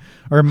century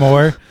or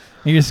more.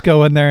 You just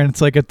go in there and it's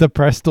like a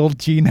depressed old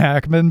Gene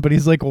Hackman, but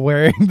he's like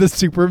wearing the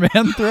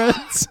Superman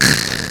threads.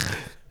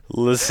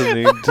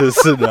 Listening to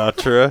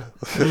Sinatra.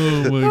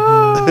 Oh my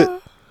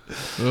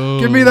god!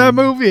 Give me that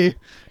movie.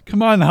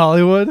 Come on,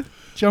 Hollywood.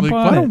 Jump Like,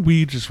 why on don't it.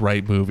 we just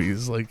write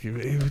movies? Like,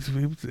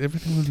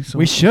 everything would be so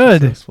We much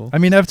should. successful. I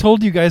mean, I've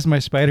told you guys my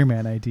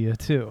Spider-Man idea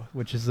too,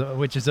 which is a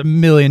 $1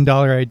 million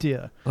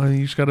idea.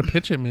 You just got to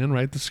pitch it, man.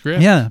 Write the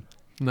script. Yeah.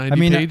 90 I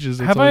mean, pages.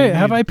 that's have all I you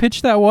have need. I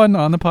pitched that one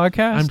on the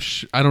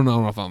podcast? I don't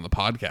know if on the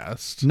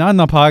podcast. Not on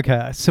the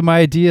podcast. So my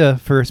idea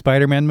for a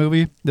Spider-Man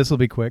movie, this will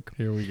be quick.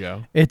 Here we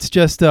go. It's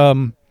just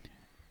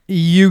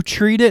you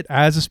treat it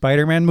as a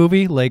Spider-Man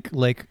movie, like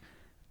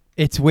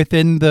it's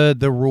within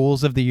the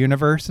rules of the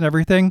universe and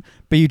everything,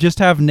 but you just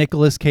have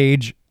Nicolas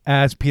Cage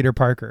as Peter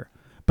Parker.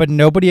 But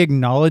nobody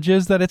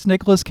acknowledges that it's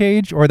Nicolas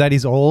Cage or that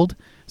he's old.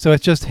 So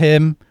it's just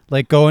him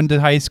like going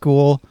to high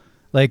school,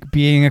 like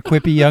being a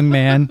quippy young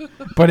man,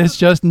 but it's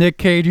just Nick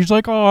Cage. He's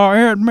like, "Oh,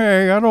 Aunt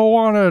May, I don't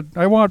want it.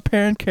 I want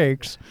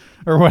pancakes,"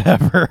 or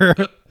whatever.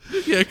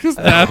 Yeah, because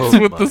that's Oh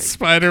what my the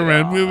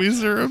Spider-Man God.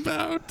 movies are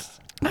about.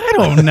 I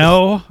don't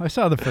know. I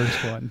saw the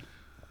first one.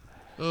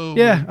 Oh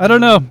Yeah, my I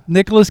don't know.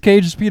 Nicolas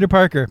Cage is Peter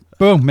Parker.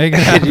 Boom, make it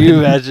happen.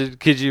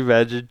 Could you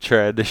imagine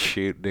trying to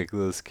shoot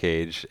Nicolas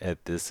Cage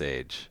at this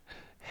age,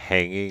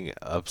 hanging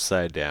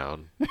upside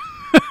down,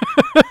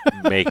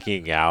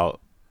 making out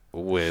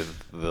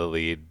with the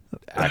lead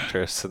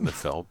actress in the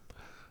film?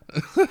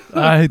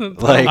 I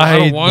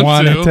don't want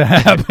want to. it to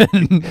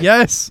happen.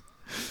 Yes.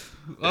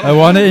 I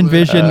want to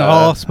envision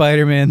all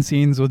Spider-Man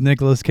scenes with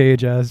Nicolas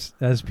Cage as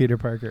Peter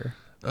Parker.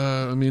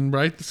 I mean,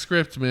 write the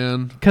script,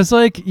 man. Because,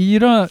 like, he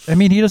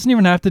doesn't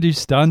even have to do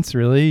stunts,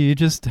 really. You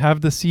just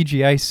have the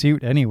CGI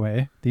suit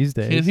anyway these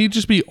days. Can't he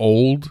just be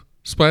old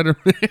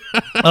Spider-Man?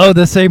 Oh,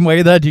 the same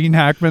way that Gene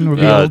Hackman would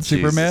be old Jesus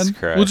Superman?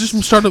 Christ. We'll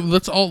just start.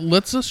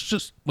 Let's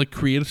just like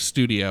create a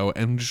studio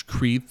and just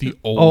create the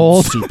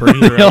old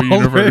superhero the old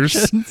universe,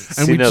 versions.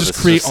 and we this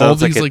just create just all sounds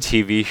these like like a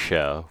TV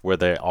show where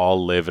they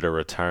all live at a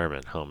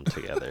retirement home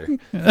together.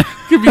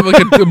 could be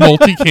like a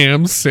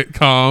multicam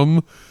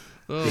sitcom.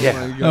 Oh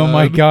Yeah. my god. Oh,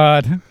 my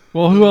God.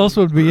 Well, who else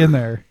would be in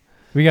there?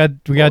 We got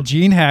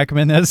Gene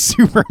Hackman as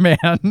Superman.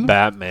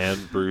 Batman,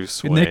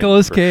 Bruce Wayne,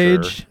 Nicolas for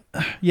Cage. sure.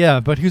 Yeah,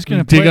 but who's We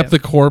going to dig play up him? the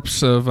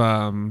corpse of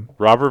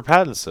Robert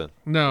Pattinson.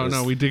 No, is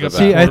we dig the up.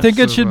 See, the I think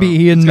corpse it should of, be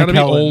Ian It's got to be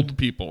McKellen. old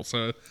people.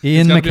 So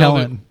Ian it's gotta be all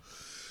the- McKellen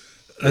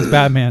as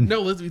Batman.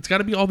 No, it's got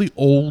to be all the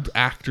old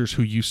actors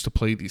who used to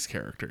play these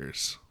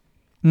characters.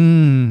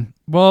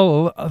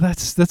 Well,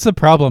 that's the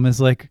problem.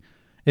 Is like,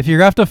 if you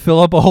have to fill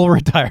up a whole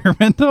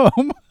retirement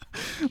home,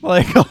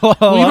 like Well,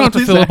 you don't have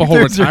to fill up a whole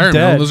retirement home.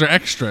 Dead. Those are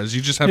extras.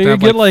 You just have You to have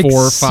get like 4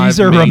 or 5.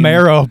 Caesar main-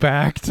 Romero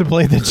back to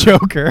play the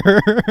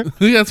Joker.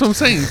 Yeah, that's what I'm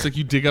saying. It's like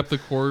you dig up the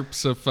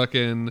corpse of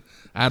fucking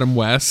Adam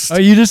West. Oh,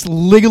 you just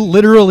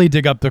literally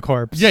dig up the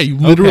corpse. Yeah, you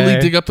literally Okay.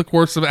 dig up the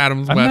corpse of Adam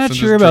West. I'm not and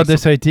sure just about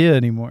dress this idea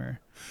anymore.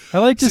 I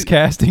like just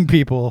casting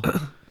people.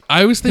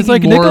 I was It's thinking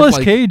like more Nicolas of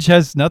like, Cage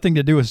has nothing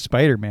to do with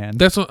Spider-Man.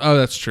 That's what,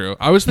 that's true.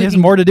 I was He has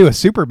thinking more to do with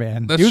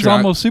Superman. That's He was true.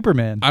 almost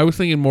Superman. I was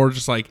thinking more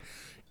just like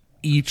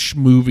each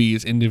movie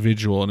is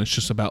individual, and it's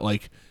just about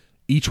like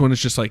each one is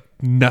just like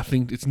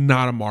nothing. It's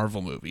not a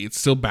Marvel movie. It's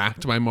still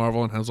backed by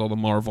Marvel and has all the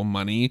Marvel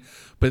money,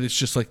 but it's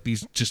just like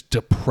these just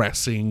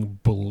depressing,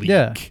 bleak,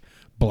 Yeah.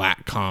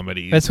 black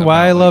comedies. That's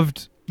why I about, like-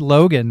 loved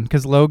Logan,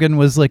 because Logan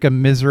was like a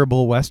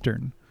miserable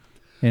Western.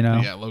 You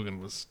know? Yeah, Logan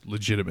was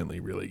legitimately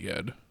really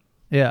good.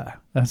 Yeah,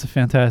 that's a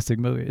fantastic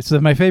movie. It's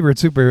my favorite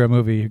superhero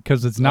movie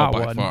because it's not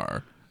by one.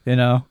 far. You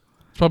know?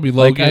 It's probably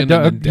Like, Logan. I and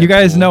don't, then you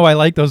guys Deadpool. know I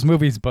like those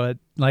movies, but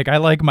like I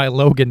like my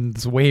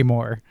Logans way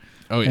more.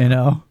 Oh yeah. You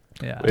know?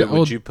 Yeah. Wait, Oh,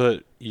 would you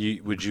put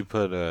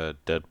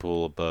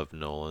Deadpool above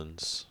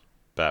Nolan's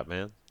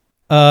Batman?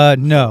 No.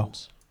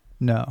 films?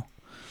 No.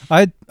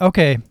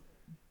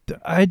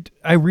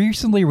 I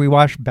recently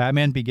rewatched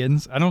Batman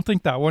Begins. I don't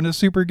think that one is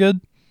super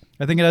good.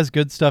 I think it has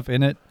good stuff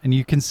in it, and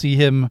you can see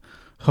him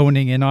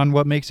honing in on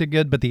what makes it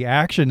good, but the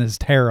action is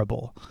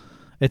terrible.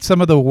 It's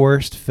some of the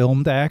worst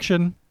filmed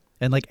action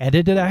and like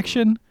edited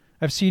action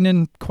I've seen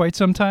in quite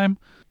some time.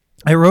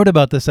 I wrote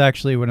about this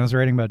actually when I was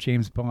writing about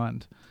James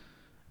Bond,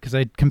 because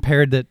I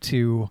compared it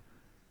to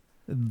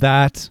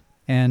that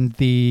and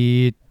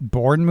the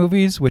Bourne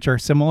movies, which are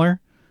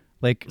similar,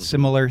 like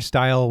similar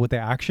style with the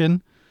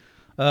action.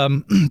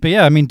 But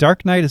yeah, I mean,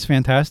 Dark Knight is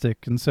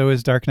fantastic, and so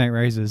is Dark Knight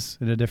Rises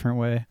in a different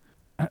way.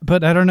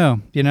 But I don't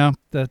know, you know,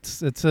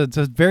 it's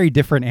a very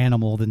different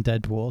animal than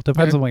Deadpool.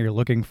 Depends on what you're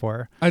looking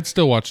for. I'd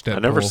still watch Deadpool. I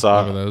never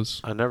saw over those.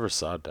 I never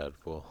saw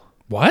Deadpool.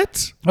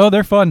 What? Oh,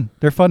 they're fun.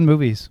 They're fun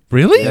movies.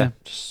 Really? Yeah.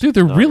 Just Dude,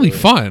 they're not really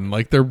fun.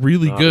 Like they're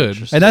really not good.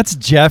 interested. And that's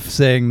Jeff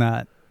saying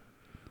that.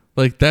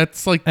 Like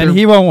that's like And they're-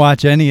 he won't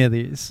watch any of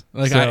these.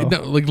 like so. I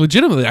no, like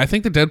legitimately. I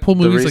think the Deadpool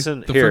movies reason-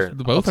 like the here, first,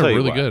 the both I'll are tell you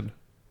really why. good.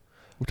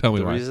 Tell me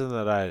The why. reason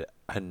that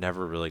I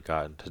never really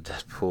got into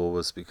Deadpool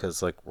was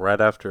because like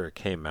right after it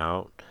came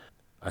out,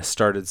 I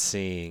started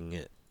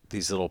seeing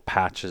these little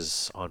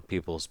patches on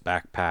people's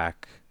backpack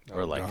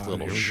or like God,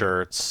 little here we go.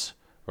 shirts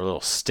or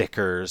little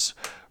stickers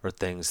or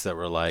things that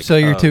were like, So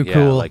you're oh, too yeah,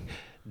 cool. like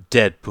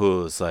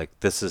Deadpool is like,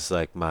 this is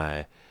like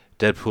my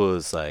Deadpool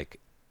is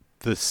like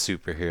the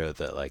superhero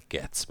that like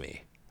gets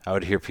me. I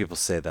would hear people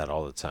say that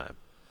all the time.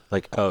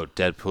 Like, oh,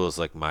 Deadpool is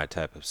like my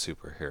type of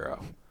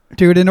superhero.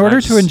 Dude, in order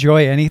to just-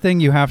 enjoy anything,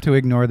 you have to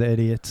ignore the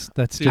idiots.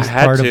 That's Dude, just I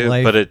had part to, of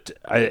life. but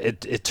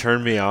it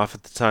turned me off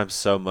at the time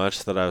so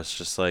much that I was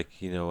just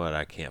like, you know what,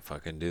 I can't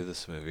fucking do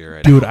this movie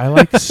right Dude, now. I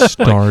like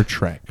Star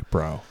Trek,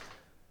 bro.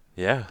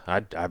 Yeah,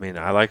 I mean,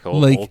 I like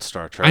old, Like, old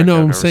Star Trek. I know I've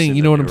what I'm never saying. seen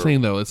You the know what I'm newer saying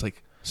one. though. It's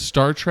like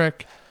Star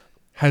Trek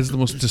has the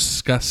most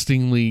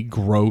disgustingly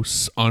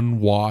gross,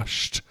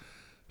 unwashed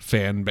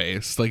fan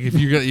base. Like if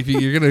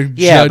you're gonna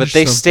Yeah, judge but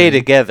they stay something-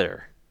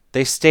 together.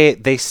 They stay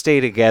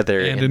together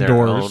And in their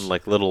indoors. own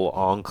like little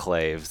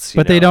enclaves.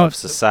 But they don't- of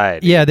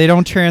society. yeah, they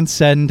don't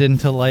transcend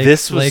into like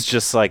this was like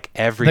just like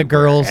the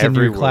girls in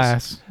your everyone's-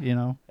 class, you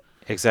know.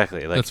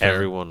 Exactly. Like That's fair.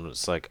 everyone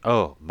was like,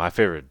 "Oh, my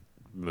favorite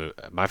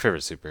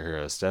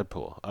superhero is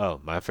Deadpool. Oh,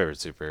 my favorite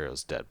superhero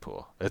is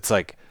Deadpool." It's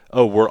like,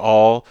 "Oh, we're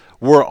all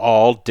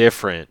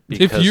different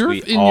because you're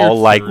we in all your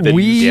like 30s, the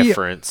We-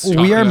 different we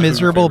stuff." are Yeah,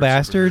 miserable favorite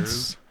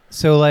bastards.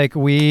 So like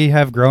we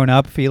have grown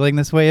up feeling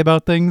this way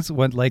about things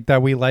when like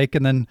that we like,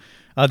 and then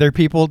other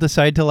people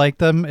decide to like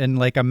them, and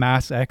like a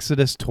mass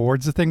exodus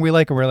towards the thing we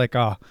like, and we're like,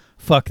 oh,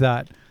 fuck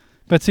that.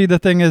 But see, the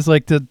thing is,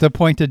 like, to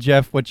point to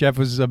Jeff, what Jeff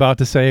was about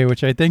to say,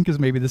 which I think is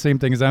maybe the same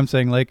thing as I'm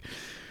saying, like,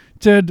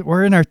 Dude,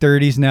 we're in our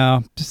 30s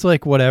now. Just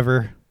like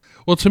whatever.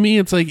 Well, to me,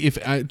 it's like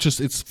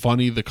it's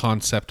funny the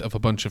concept of a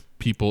bunch of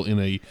people in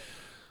a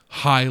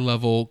high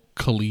level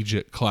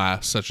collegiate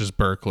class such as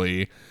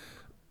Berkeley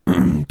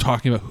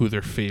talking about who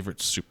their favorite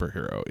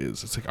superhero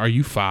is. It's like, are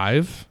you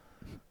 5?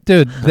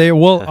 Dude, they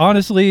well,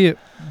 honestly,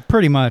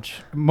 pretty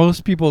much.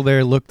 Most people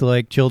there looked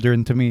like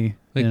children to me.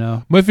 Like, you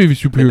know, my favorite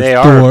superhero They is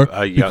are Thor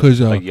a young- because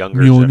a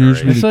younger Mjolnir's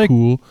generation. really It's like-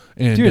 cool.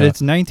 And dude,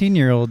 it's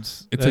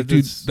 19-year-olds. it's like,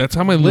 dude, that's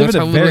how my live that's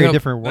in a how very literally how-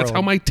 different That's world.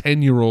 how my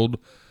 10-year-old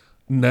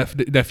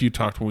nephew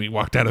talked when we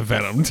walked out of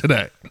Venom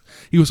today.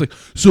 He was like,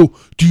 "So,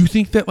 do you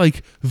think that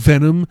like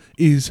Venom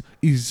is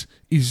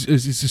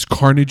this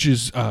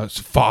Carnage's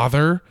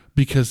father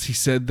because he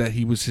said that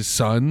he was his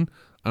son?"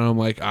 And I'm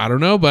like, "I don't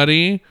know,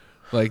 buddy."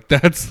 Like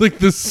that's like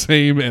the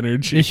same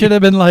energy. You should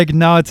have been like,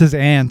 no, it's his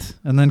aunt,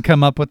 and then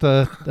come up with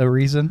a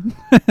reason.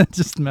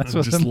 Just mess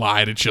with just him.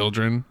 lie to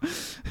children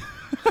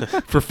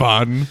for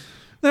fun.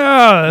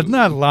 No, it's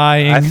not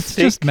lying. I It's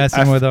just think-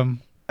 messing with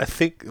them. I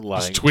think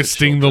lying Just to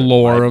twisting the children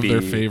lore might of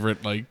their be-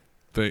 favorite like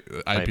the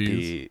might IPs.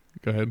 be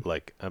Go ahead.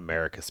 like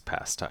America's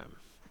pastime.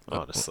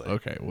 Honestly,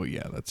 Okay, well,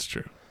 yeah, that's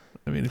true.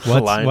 I mean, if,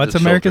 Lying What's to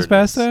America's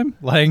children is- pastime?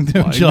 Lying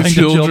to Lying to lying to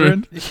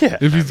children. children. yeah.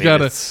 if he's got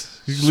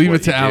to leave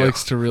it to Alex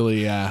Alex. to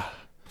really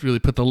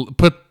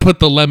put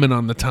the lemon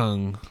on the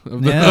tongue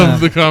of the, Yeah. of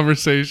the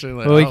conversation.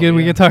 Like, Well, we oh, can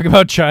yeah. talk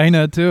about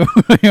China too.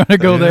 You want to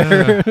go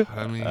there? Yeah,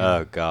 I mean,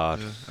 Oh God.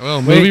 well,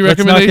 Wait, movie let's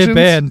not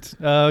recommendations.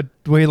 get banned.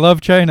 We love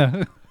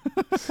China.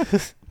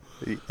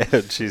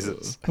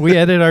 Jesus. We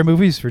edit our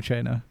movies for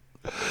China.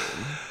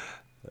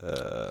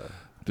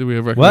 Do we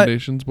have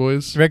recommendations,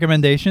 boys?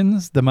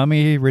 Recommendations: The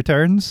Mummy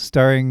Returns,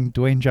 starring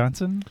Dwayne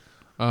Johnson.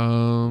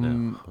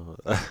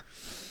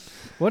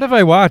 What have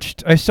I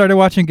watched? I started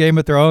watching Game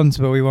of Thrones,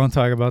 but we won't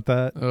talk about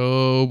that.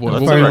 Oh boy,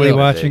 That's but a we finally will.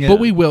 watching it. But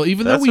we will,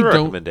 even That's though we a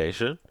don't.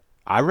 recommendation.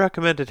 I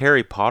recommended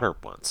Harry Potter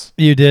once.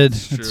 You did.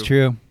 It's It's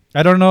true. true.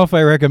 I don't know if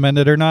I recommend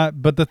it or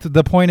not, but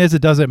the point is,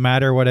 it doesn't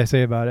matter what I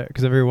say about it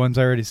because everyone's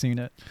already seen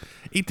it.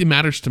 It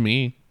matters to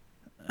me.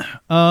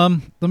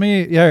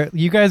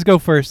 You guys go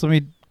first. Let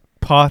me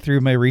paw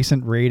through my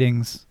recent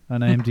ratings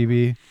on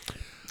IMDb.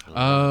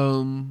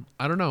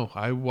 I don't know.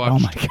 I watched Oh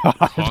my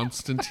God.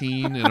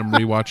 Constantine, and I'm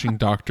rewatching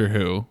Doctor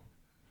Who.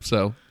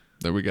 So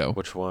there we go.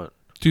 Which one?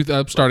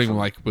 I'm starting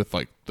with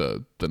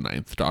the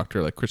ninth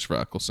Doctor, like Christopher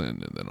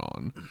Eccleston, and then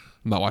on.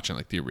 I'm not watching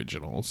like the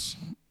originals.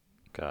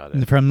 Got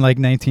it. From like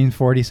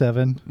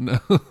 1947. No,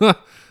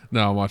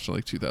 no, I'm watching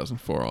like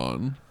 2004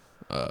 on.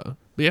 But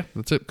yeah,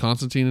 that's it.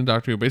 Constantine and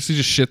Doctor Who. Basically,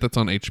 just shit that's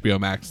on HBO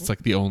Max. It's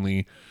like the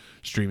only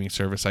streaming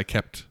service I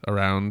kept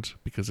around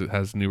because it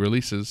has new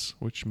releases,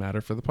 which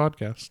matter for the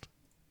podcast.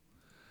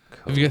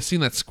 Have you guys seen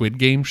that Squid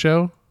Game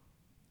show?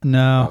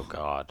 No. Oh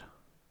God.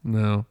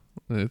 No,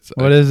 it's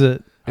What is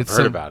it? I've it's heard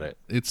some, about it.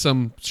 It's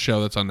some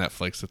show that's on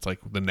Netflix. It's like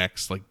the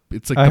next, like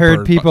it's like I the heard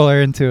Bird people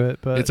are into it,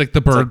 but It's like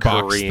the Bird a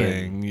Box Korean-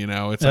 thing, you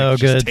know. It's Oh, like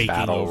just good. taking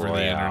Battle over the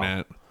Royale.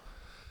 internet.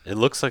 It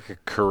looks like a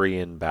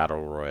Korean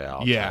battle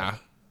royale. Yeah,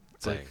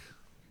 it's Thing. like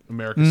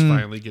America's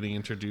finally getting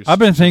introduced. I've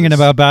been to thinking this-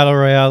 about Battle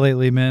Royale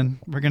lately, man.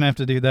 We're gonna have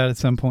to do that at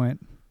some point.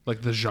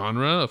 like the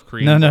genre of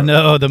Korean.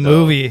 No, the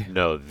movie.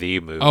 No, the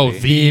movie. Oh,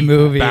 The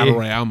movie. Battle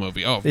Royale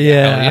movie. Oh,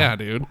 Yeah. hell yeah,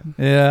 dude.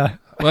 Yeah.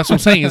 Well, that's what I'm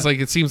saying. Is like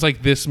it seems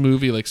like this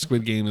movie, like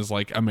Squid Game, is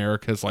like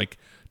America's like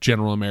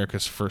general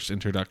America's first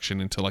introduction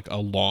into like a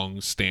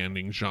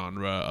long-standing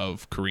genre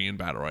of Korean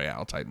battle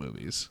royale type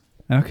movies.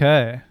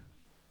 Okay.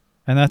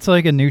 And that's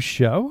like a new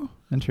show?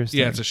 Interesting.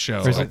 Yeah, it's a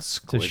show. Or is It's it- like it's a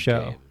Squid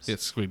show. Games.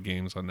 It's Squid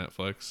Games on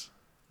Netflix.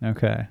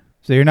 Okay.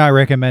 So you're not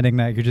recommending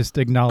that. You're just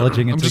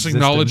acknowledging its I'm just existence.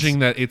 acknowledging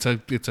that it's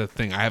a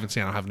thing. I haven't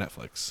seen. I don't have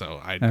Netflix, so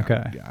I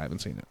I haven't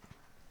seen it.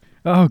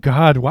 Oh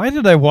God, why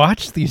did I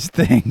watch these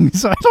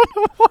things? I don't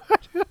know why.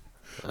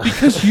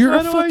 Because you're Why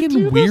a do I fucking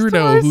do this to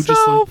weirdo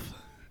myself?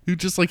 who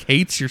just like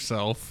hates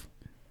yourself.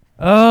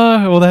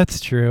 Well,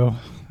 that's true.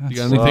 That's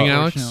got anything,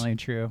 Alex? Unfortunately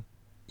true.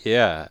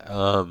 Yeah.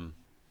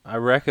 I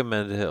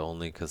recommend it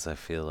only because I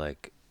feel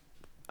like,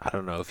 I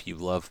don't know, if you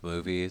love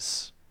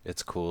movies,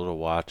 it's cool to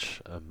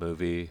watch a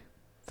movie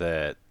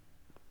that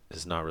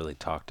is not really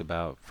talked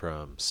about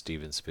from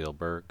Steven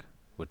Spielberg,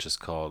 which is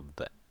called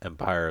The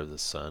Empire of the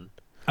Sun.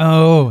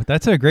 Oh,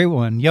 that's a great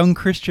one. Young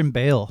Christian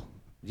Bale.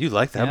 You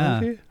like that Yeah,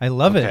 movie? I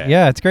love it. Okay.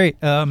 Yeah, it's great.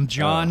 John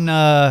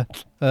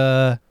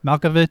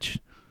Malkovich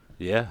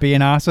Yeah.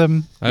 being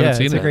awesome. I haven't Yeah,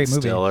 seen it's it. a great Ben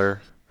movie.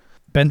 Stiller.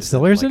 Ben He's in,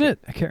 Stiller's like, in it?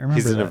 I can't remember.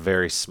 He's in a that.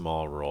 very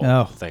small role.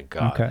 Oh, Thank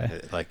God.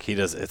 okay. Like he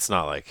does. It's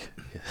not like,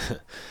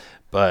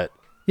 but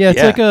Yeah,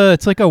 it's yeah.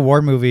 like a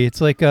war movie. It's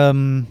like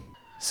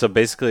so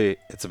basically,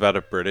 it's about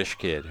a British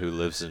kid who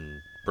lives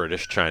in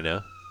British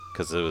China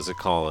because it was a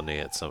colony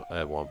at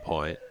one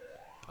point.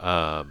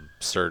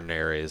 Certain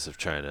areas of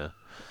China.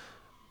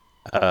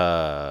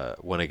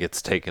 When it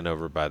gets taken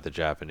over by the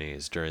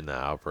Japanese during the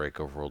outbreak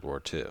of World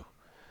War II.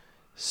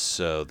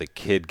 So the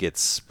kid gets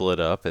split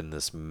up in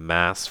this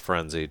mass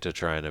frenzy to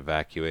try and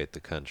evacuate the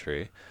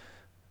country.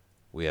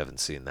 We haven't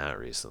seen that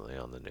recently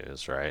on the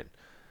news, right?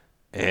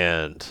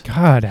 And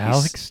God,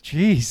 Alex,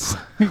 jeez.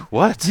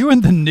 what? You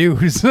in the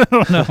news. I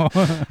don't know.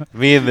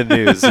 Me in the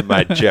news in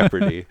my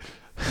Jeopardy.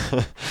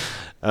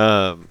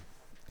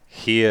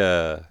 He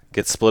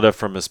gets split up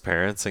from his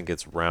parents and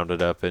gets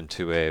rounded up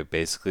into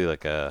basically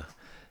like I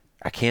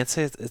can't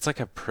say it's like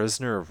a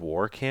prisoner of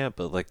war camp,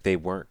 but like they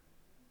weren't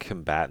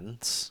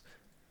combatants.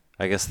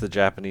 I guess the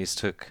Japanese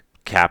took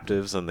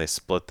captives and they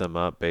split them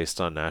up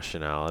based on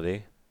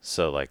nationality.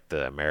 So like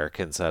the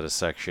Americans had a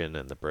section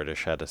and the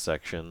British had a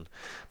section.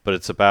 But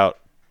it's about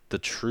the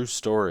true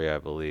story, I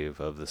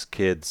believe, of this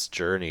kid's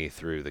journey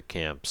through the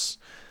camps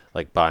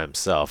like by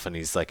himself, and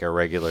he's like a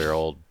regular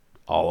old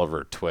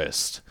Oliver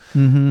Twist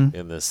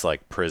in this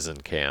like prison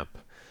camp.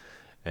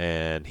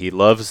 And he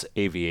loves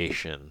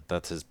aviation.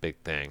 That's his big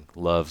thing.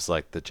 Loves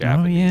like the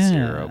Japanese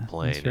Zero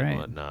plane and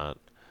whatnot.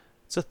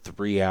 It's a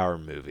 3-hour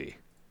movie,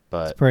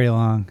 but It's pretty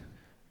long.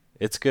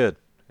 it's good.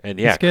 And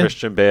yeah, It's good.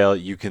 Christian Bale,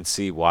 you can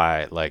see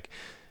why. Like,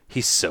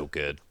 he's so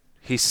good.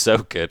 He's so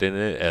good in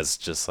it as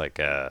just like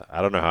I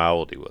don't know how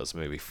old he was,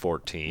 maybe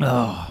 14.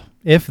 Oh,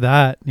 if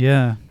that,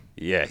 yeah.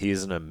 Yeah,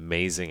 he's an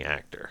amazing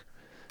actor.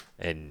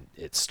 And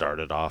it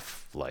started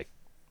off like,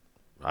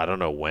 I don't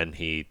know when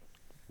he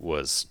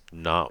was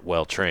not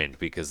well trained,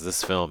 because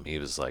this film he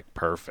was like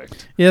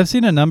perfect. Yeah, I've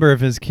seen a number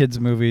of his kids'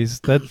 movies.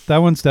 That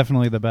one's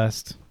definitely the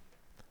best.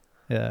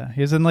 Yeah,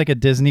 he was in like a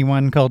Disney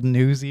one called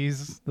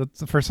Newsies.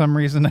 That's for some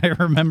reason I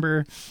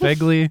remember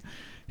vaguely.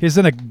 He was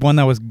in a one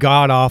that was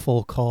god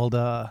awful called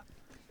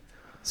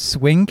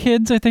Swing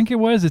Kids, I think it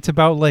was. It's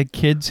about like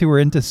kids who were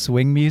into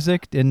swing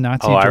music in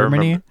Nazi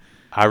Germany.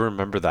 I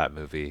remember that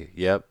movie.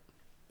 Yep.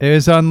 It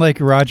was on like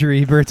Roger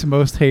Ebert's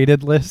most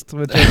hated list,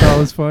 which I thought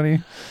was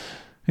funny.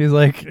 He's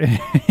like,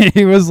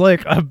 he was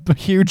like a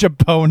huge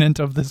opponent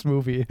of this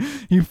movie.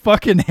 He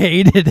fucking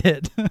hated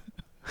it.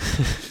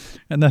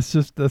 And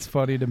that's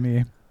funny to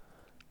me.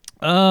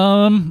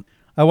 I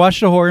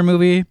watched a horror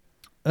movie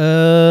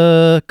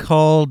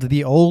called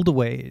The Old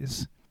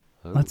Ways.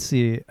 Ooh. Let's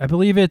see. I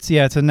believe it's a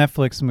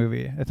Netflix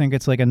movie. I think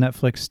it's like a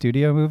Netflix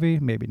studio movie.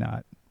 Maybe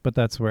not, but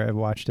that's where I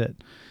watched it.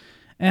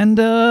 And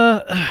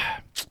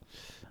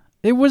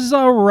it was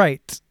all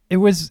right. It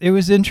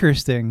was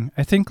interesting.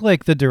 I think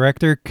like the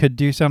director could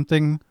do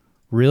something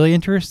really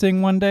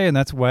interesting one day, and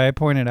that's why I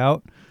pointed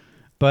out.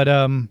 But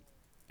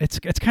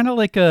it's kind of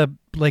like a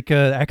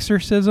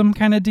exorcism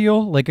kind of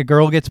deal. Like a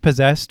girl gets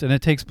possessed, and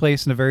it takes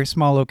place in a very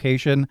small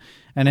location,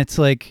 and it's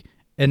like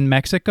in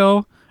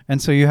Mexico,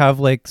 and so you have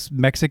like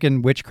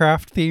Mexican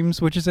witchcraft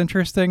themes, which is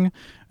interesting.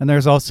 And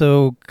there's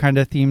also kind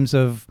of themes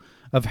of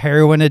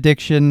heroin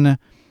addiction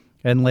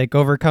and like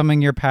overcoming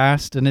your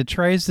past, and it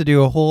tries to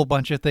do a whole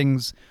bunch of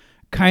things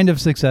kind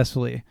of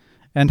successfully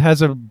and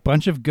has a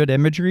bunch of good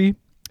imagery.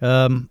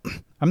 I'm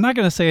not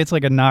going to say it's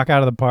like a knock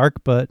out of the park,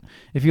 but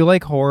if you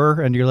like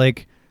horror and you're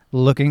like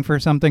looking for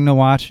something to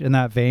watch in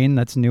that vein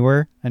that's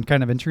newer and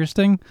kind of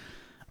interesting,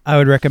 I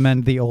would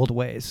recommend The Old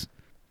Ways.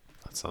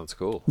 That sounds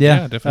cool.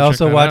 Yeah, definitely I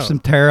also check that watched out. some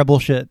terrible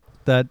shit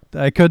that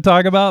I could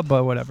talk about,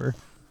 but whatever.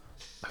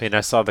 I mean,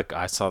 I saw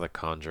the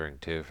Conjuring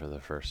 2 for the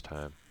first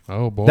time.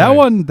 Oh boy. That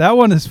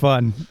one is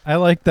fun. I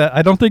like that.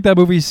 I don't think that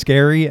movie's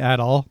scary at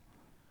all.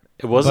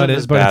 It wasn't But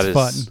as bad it's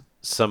as fun.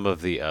 some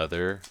of the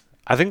other.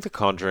 I think The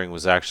Conjuring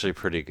was actually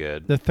pretty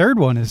good. The third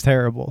one is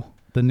terrible.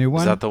 The new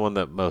one? Was that the one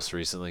that most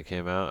recently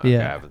came out? Yeah,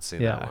 Okay, I haven't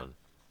seen yeah. that one.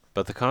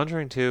 But The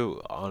Conjuring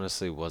 2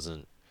 honestly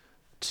wasn't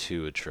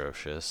too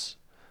atrocious.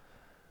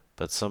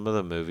 But some of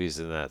the movies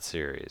in that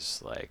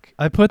series, like...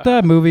 I put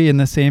that movie in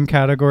the same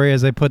category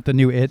as I put the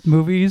new It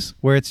movies,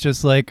 where it's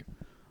just like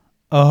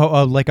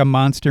like a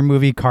monster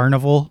movie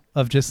carnival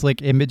of just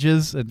like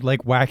images and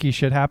like wacky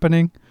shit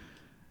happening.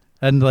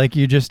 And like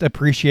you just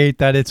appreciate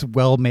that it's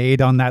well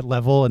made on that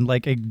level and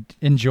like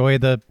enjoy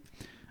the,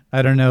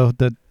 I don't know,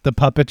 the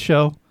puppet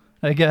show,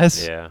 I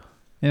guess. Yeah.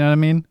 You know what I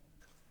mean?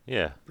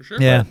 Yeah. For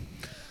sure. Yeah.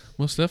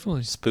 Most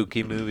definitely.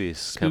 Spooky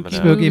movies coming out.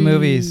 Spooky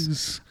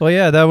movies. Well,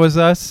 yeah, that was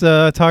us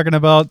talking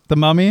about The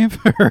Mummy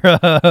for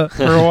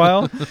a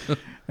while.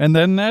 And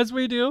then as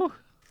we do,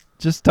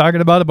 just talking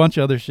about a bunch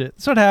of other shit.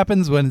 That's what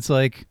happens when it's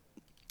like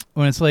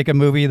a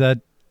movie that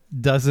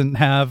doesn't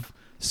have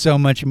so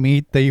much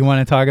meat that you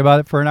want to talk about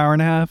it for an hour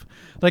and a half.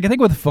 Like I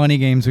think with Funny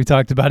Games, we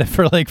talked about it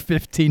for like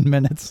 15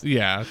 minutes.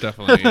 Yeah,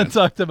 definitely. And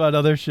talked about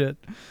other shit.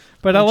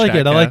 But I like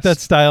it. I like that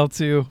style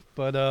too.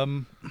 But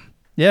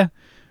yeah,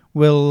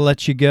 we'll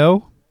let you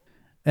go.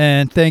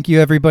 And thank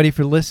you everybody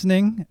for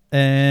listening.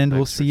 And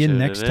we'll Thanks see for you tuning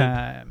next in.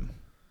 time.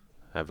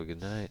 Have a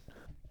good night.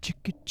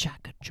 Chicka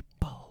chaka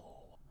chapo.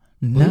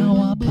 Now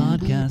our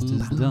podcast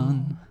is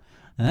done,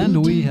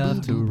 and we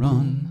have to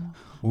run.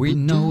 We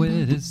know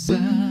it is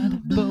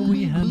sad, but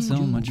we had so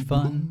much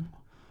fun.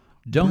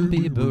 Don't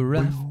be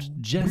bereft,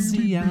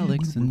 Jesse,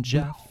 Alex, and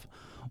Jeff.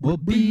 We'll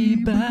be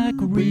back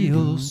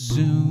real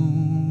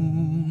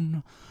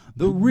soon.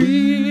 The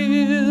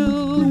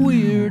Real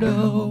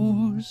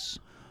Weirdos.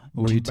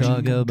 We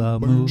talk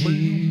about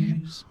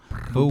movies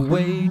for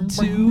way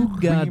too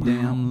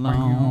goddamn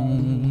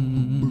long.